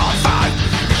slit your throat.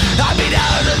 I've been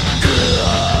out of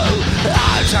glue.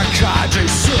 I'm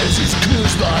psychiatrist says it's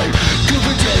close by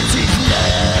confidence is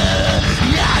low.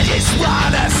 I just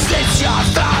wanna slit your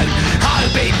throat.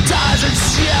 Hope it doesn't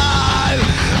show.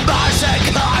 My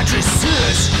psychiatrist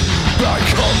says my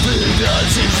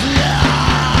confidence is low.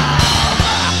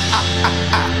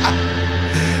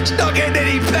 It's not getting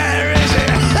any better, is it?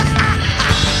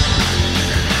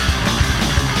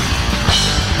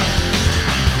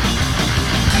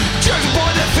 Just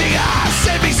point the finger,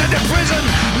 send me to prison.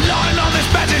 Lying on this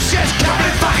bed is just covered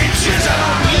in fucking chisel.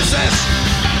 I'm useless,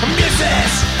 I'm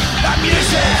useless, I'm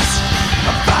useless.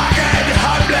 I'm fucking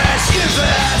hopeless,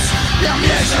 useless. I'm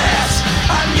useless,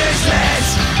 I'm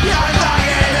useless. I'm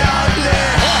fucking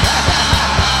hopeless.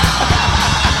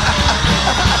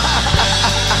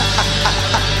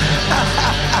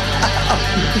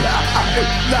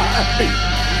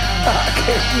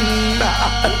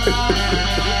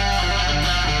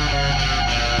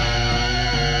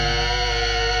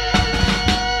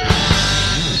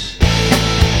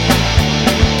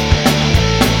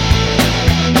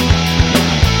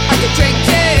 I could drink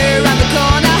you around the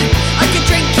corner. I could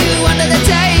drink you under the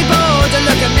table. Don't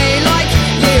look at me like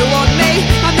you want me.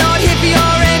 I'm not here for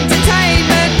your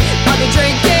entertainment. I've been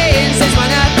drinking since my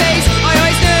nappies. I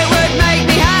always knew it would make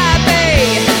me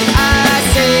happy. I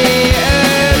see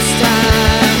you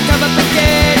stand, come up and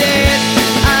get it.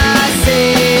 I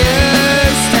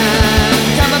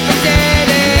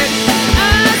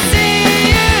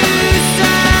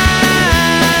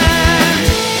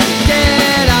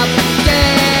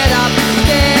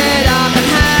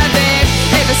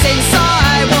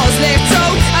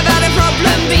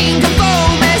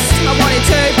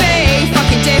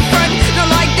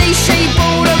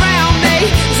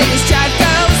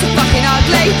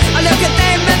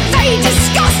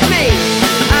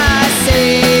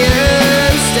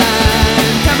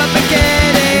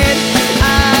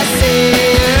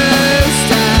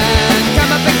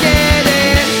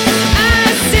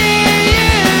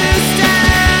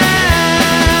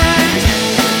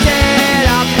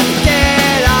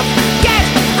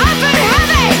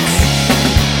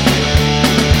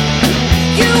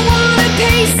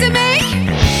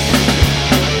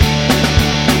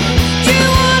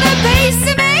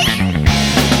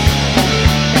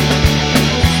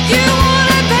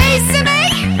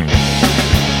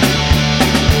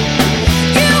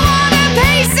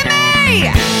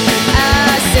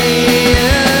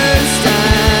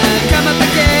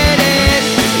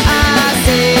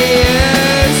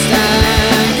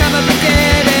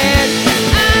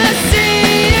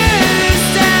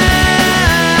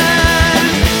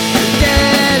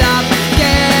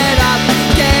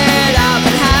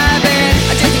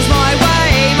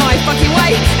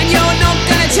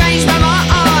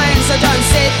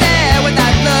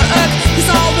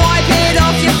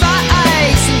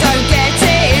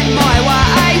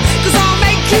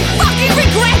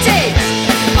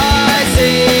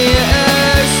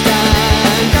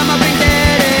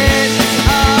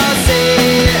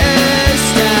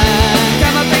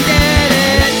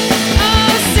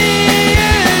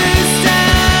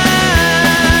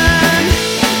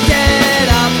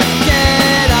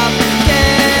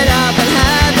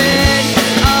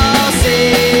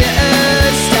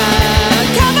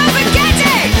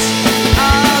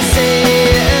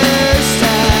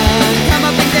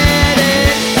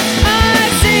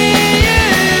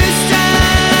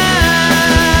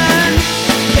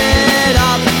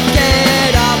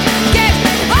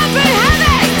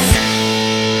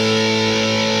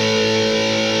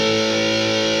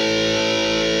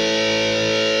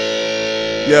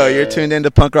Yo, you're tuned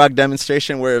into Punk Rock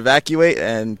Demonstration. We're Evacuate,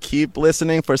 and keep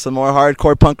listening for some more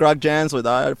hardcore punk rock jams with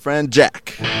our friend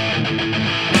Jack.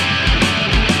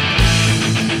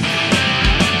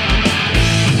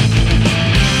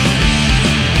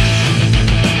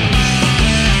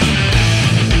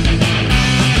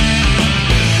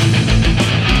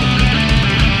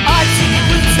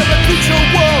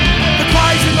 World, the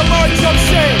cries in the march of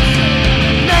shame.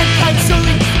 Mankind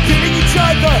slowly killing each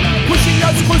other, pushing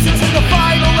us closer to the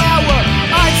final hour.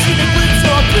 I've seen a glimpse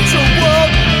of a future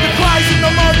world, the cries in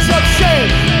the march of shame.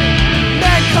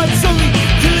 Mankind slowly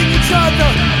killing each other,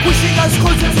 pushing us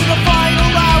closer to the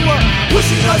final hour.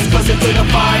 Pushing us closer to the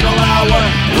final hour.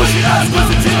 Pushing us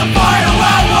closer to the final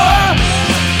hour.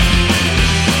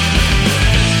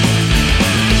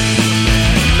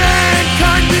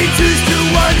 Mankind reduced to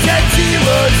ones and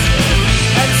zeros,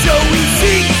 and so we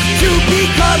seek to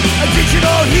become a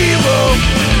digital hero.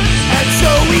 And so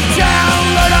we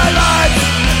download our lives,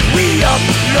 we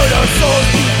upload our souls,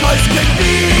 because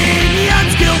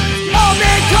convenience killed all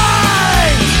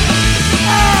mankind.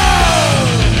 Oh!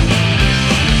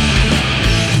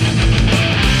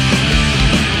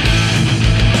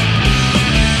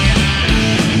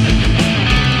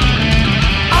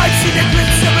 I've seen a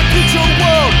glimpse of a future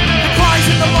world, the cries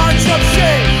in the march of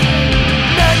shame.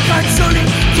 Mankind slowly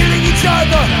killing each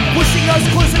other, pushing us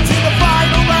closer to the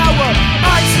final hour.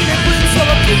 I've seen a glimpse of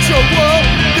a future world,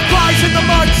 the cries in the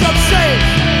march of shame.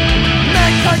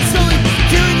 Mankind slowly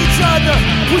killing each other,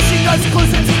 pushing us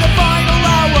closer to the final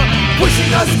hour. Pushing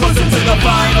us closer to the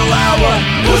final hour.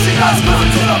 Pushing us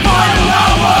closer to the final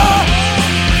hour.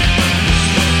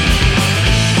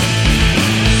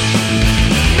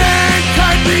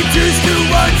 Mankind reduced to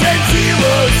ones and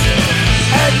zeros,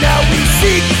 and now we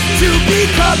seek to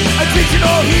become a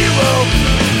digital hero.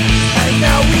 And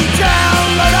now we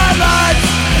download our lives,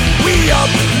 we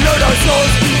upload our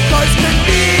souls, because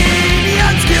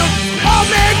convenience killed all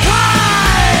mankind.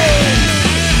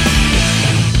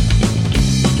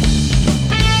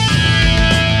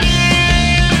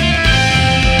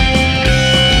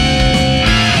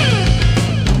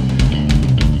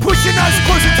 Pushing us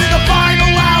closer to the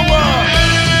final hour.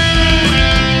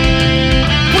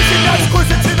 Pushing us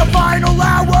closer to the final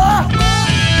hour.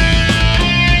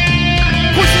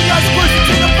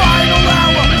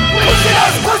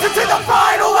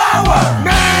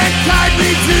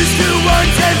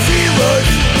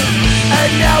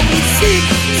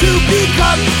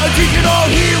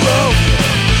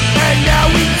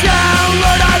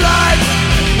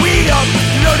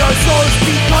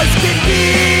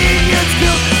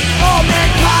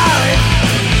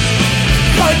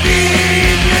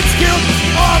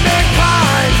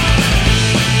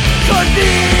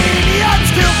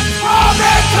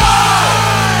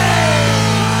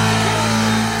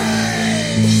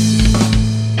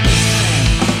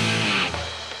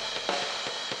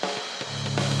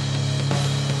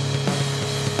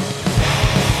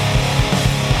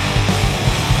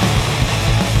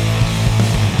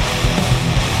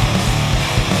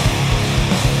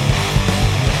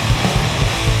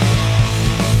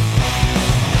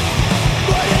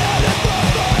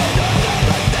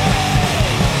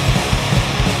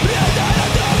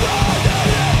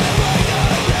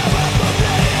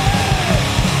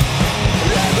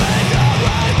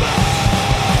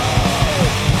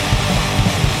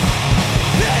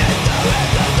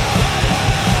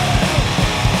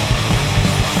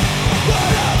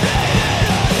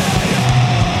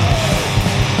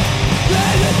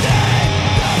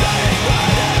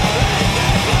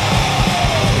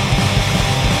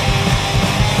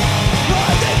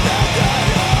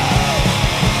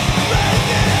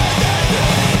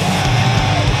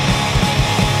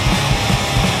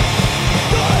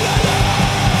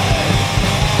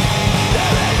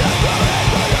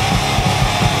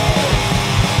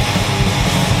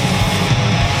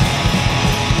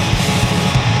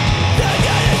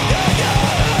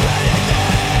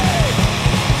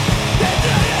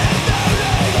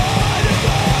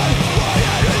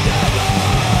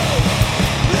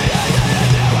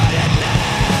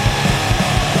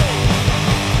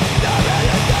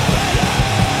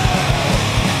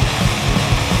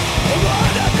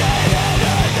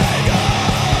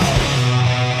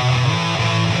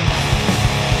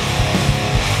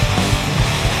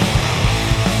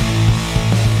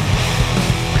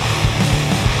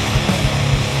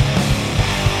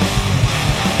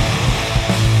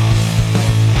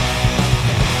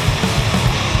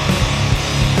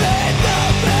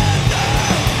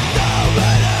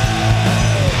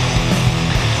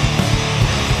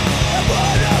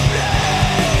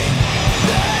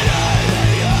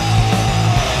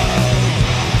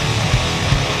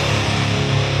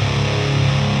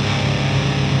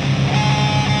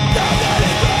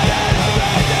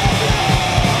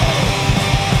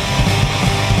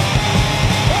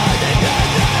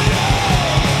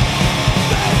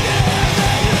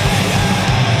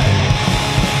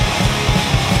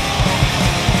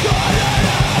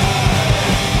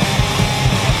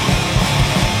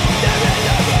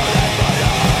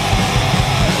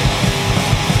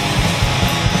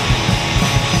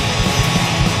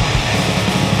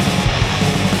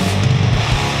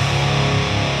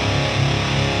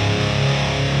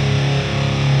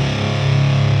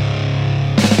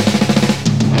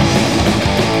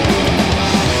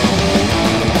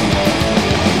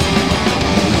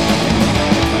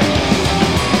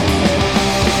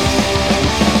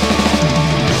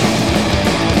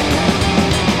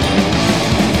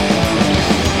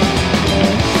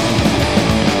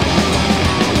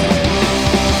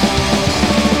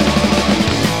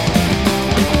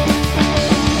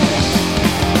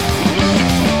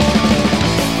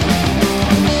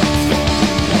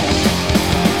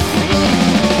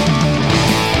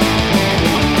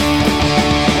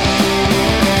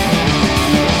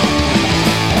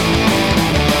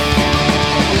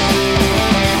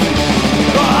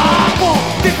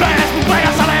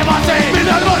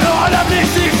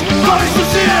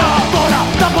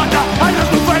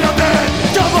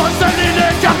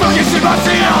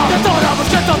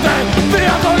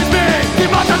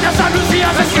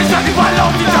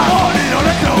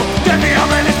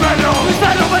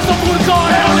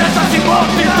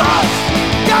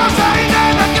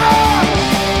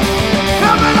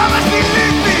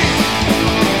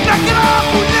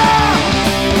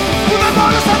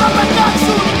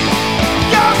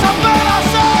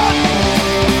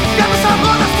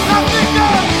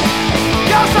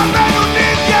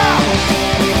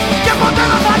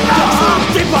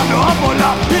 όλα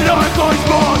είναι ο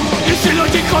εγωισμός. Η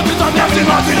συλλογικό της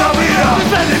ανέβημα την αμύρα. Της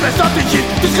μένει μες στα τυχή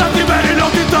της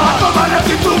καθημερινότητας. Ακόμα να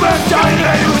ζητούμε ποια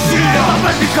είναι η ουσία. Τα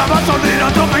παιδικά μας όνειρα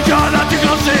τρόπε για να τη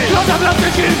γλωσσή. Γλώσσα μια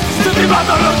ψυχή στην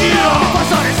θυματολογία.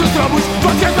 Πασάρι στους δρόμους,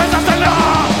 φωτιές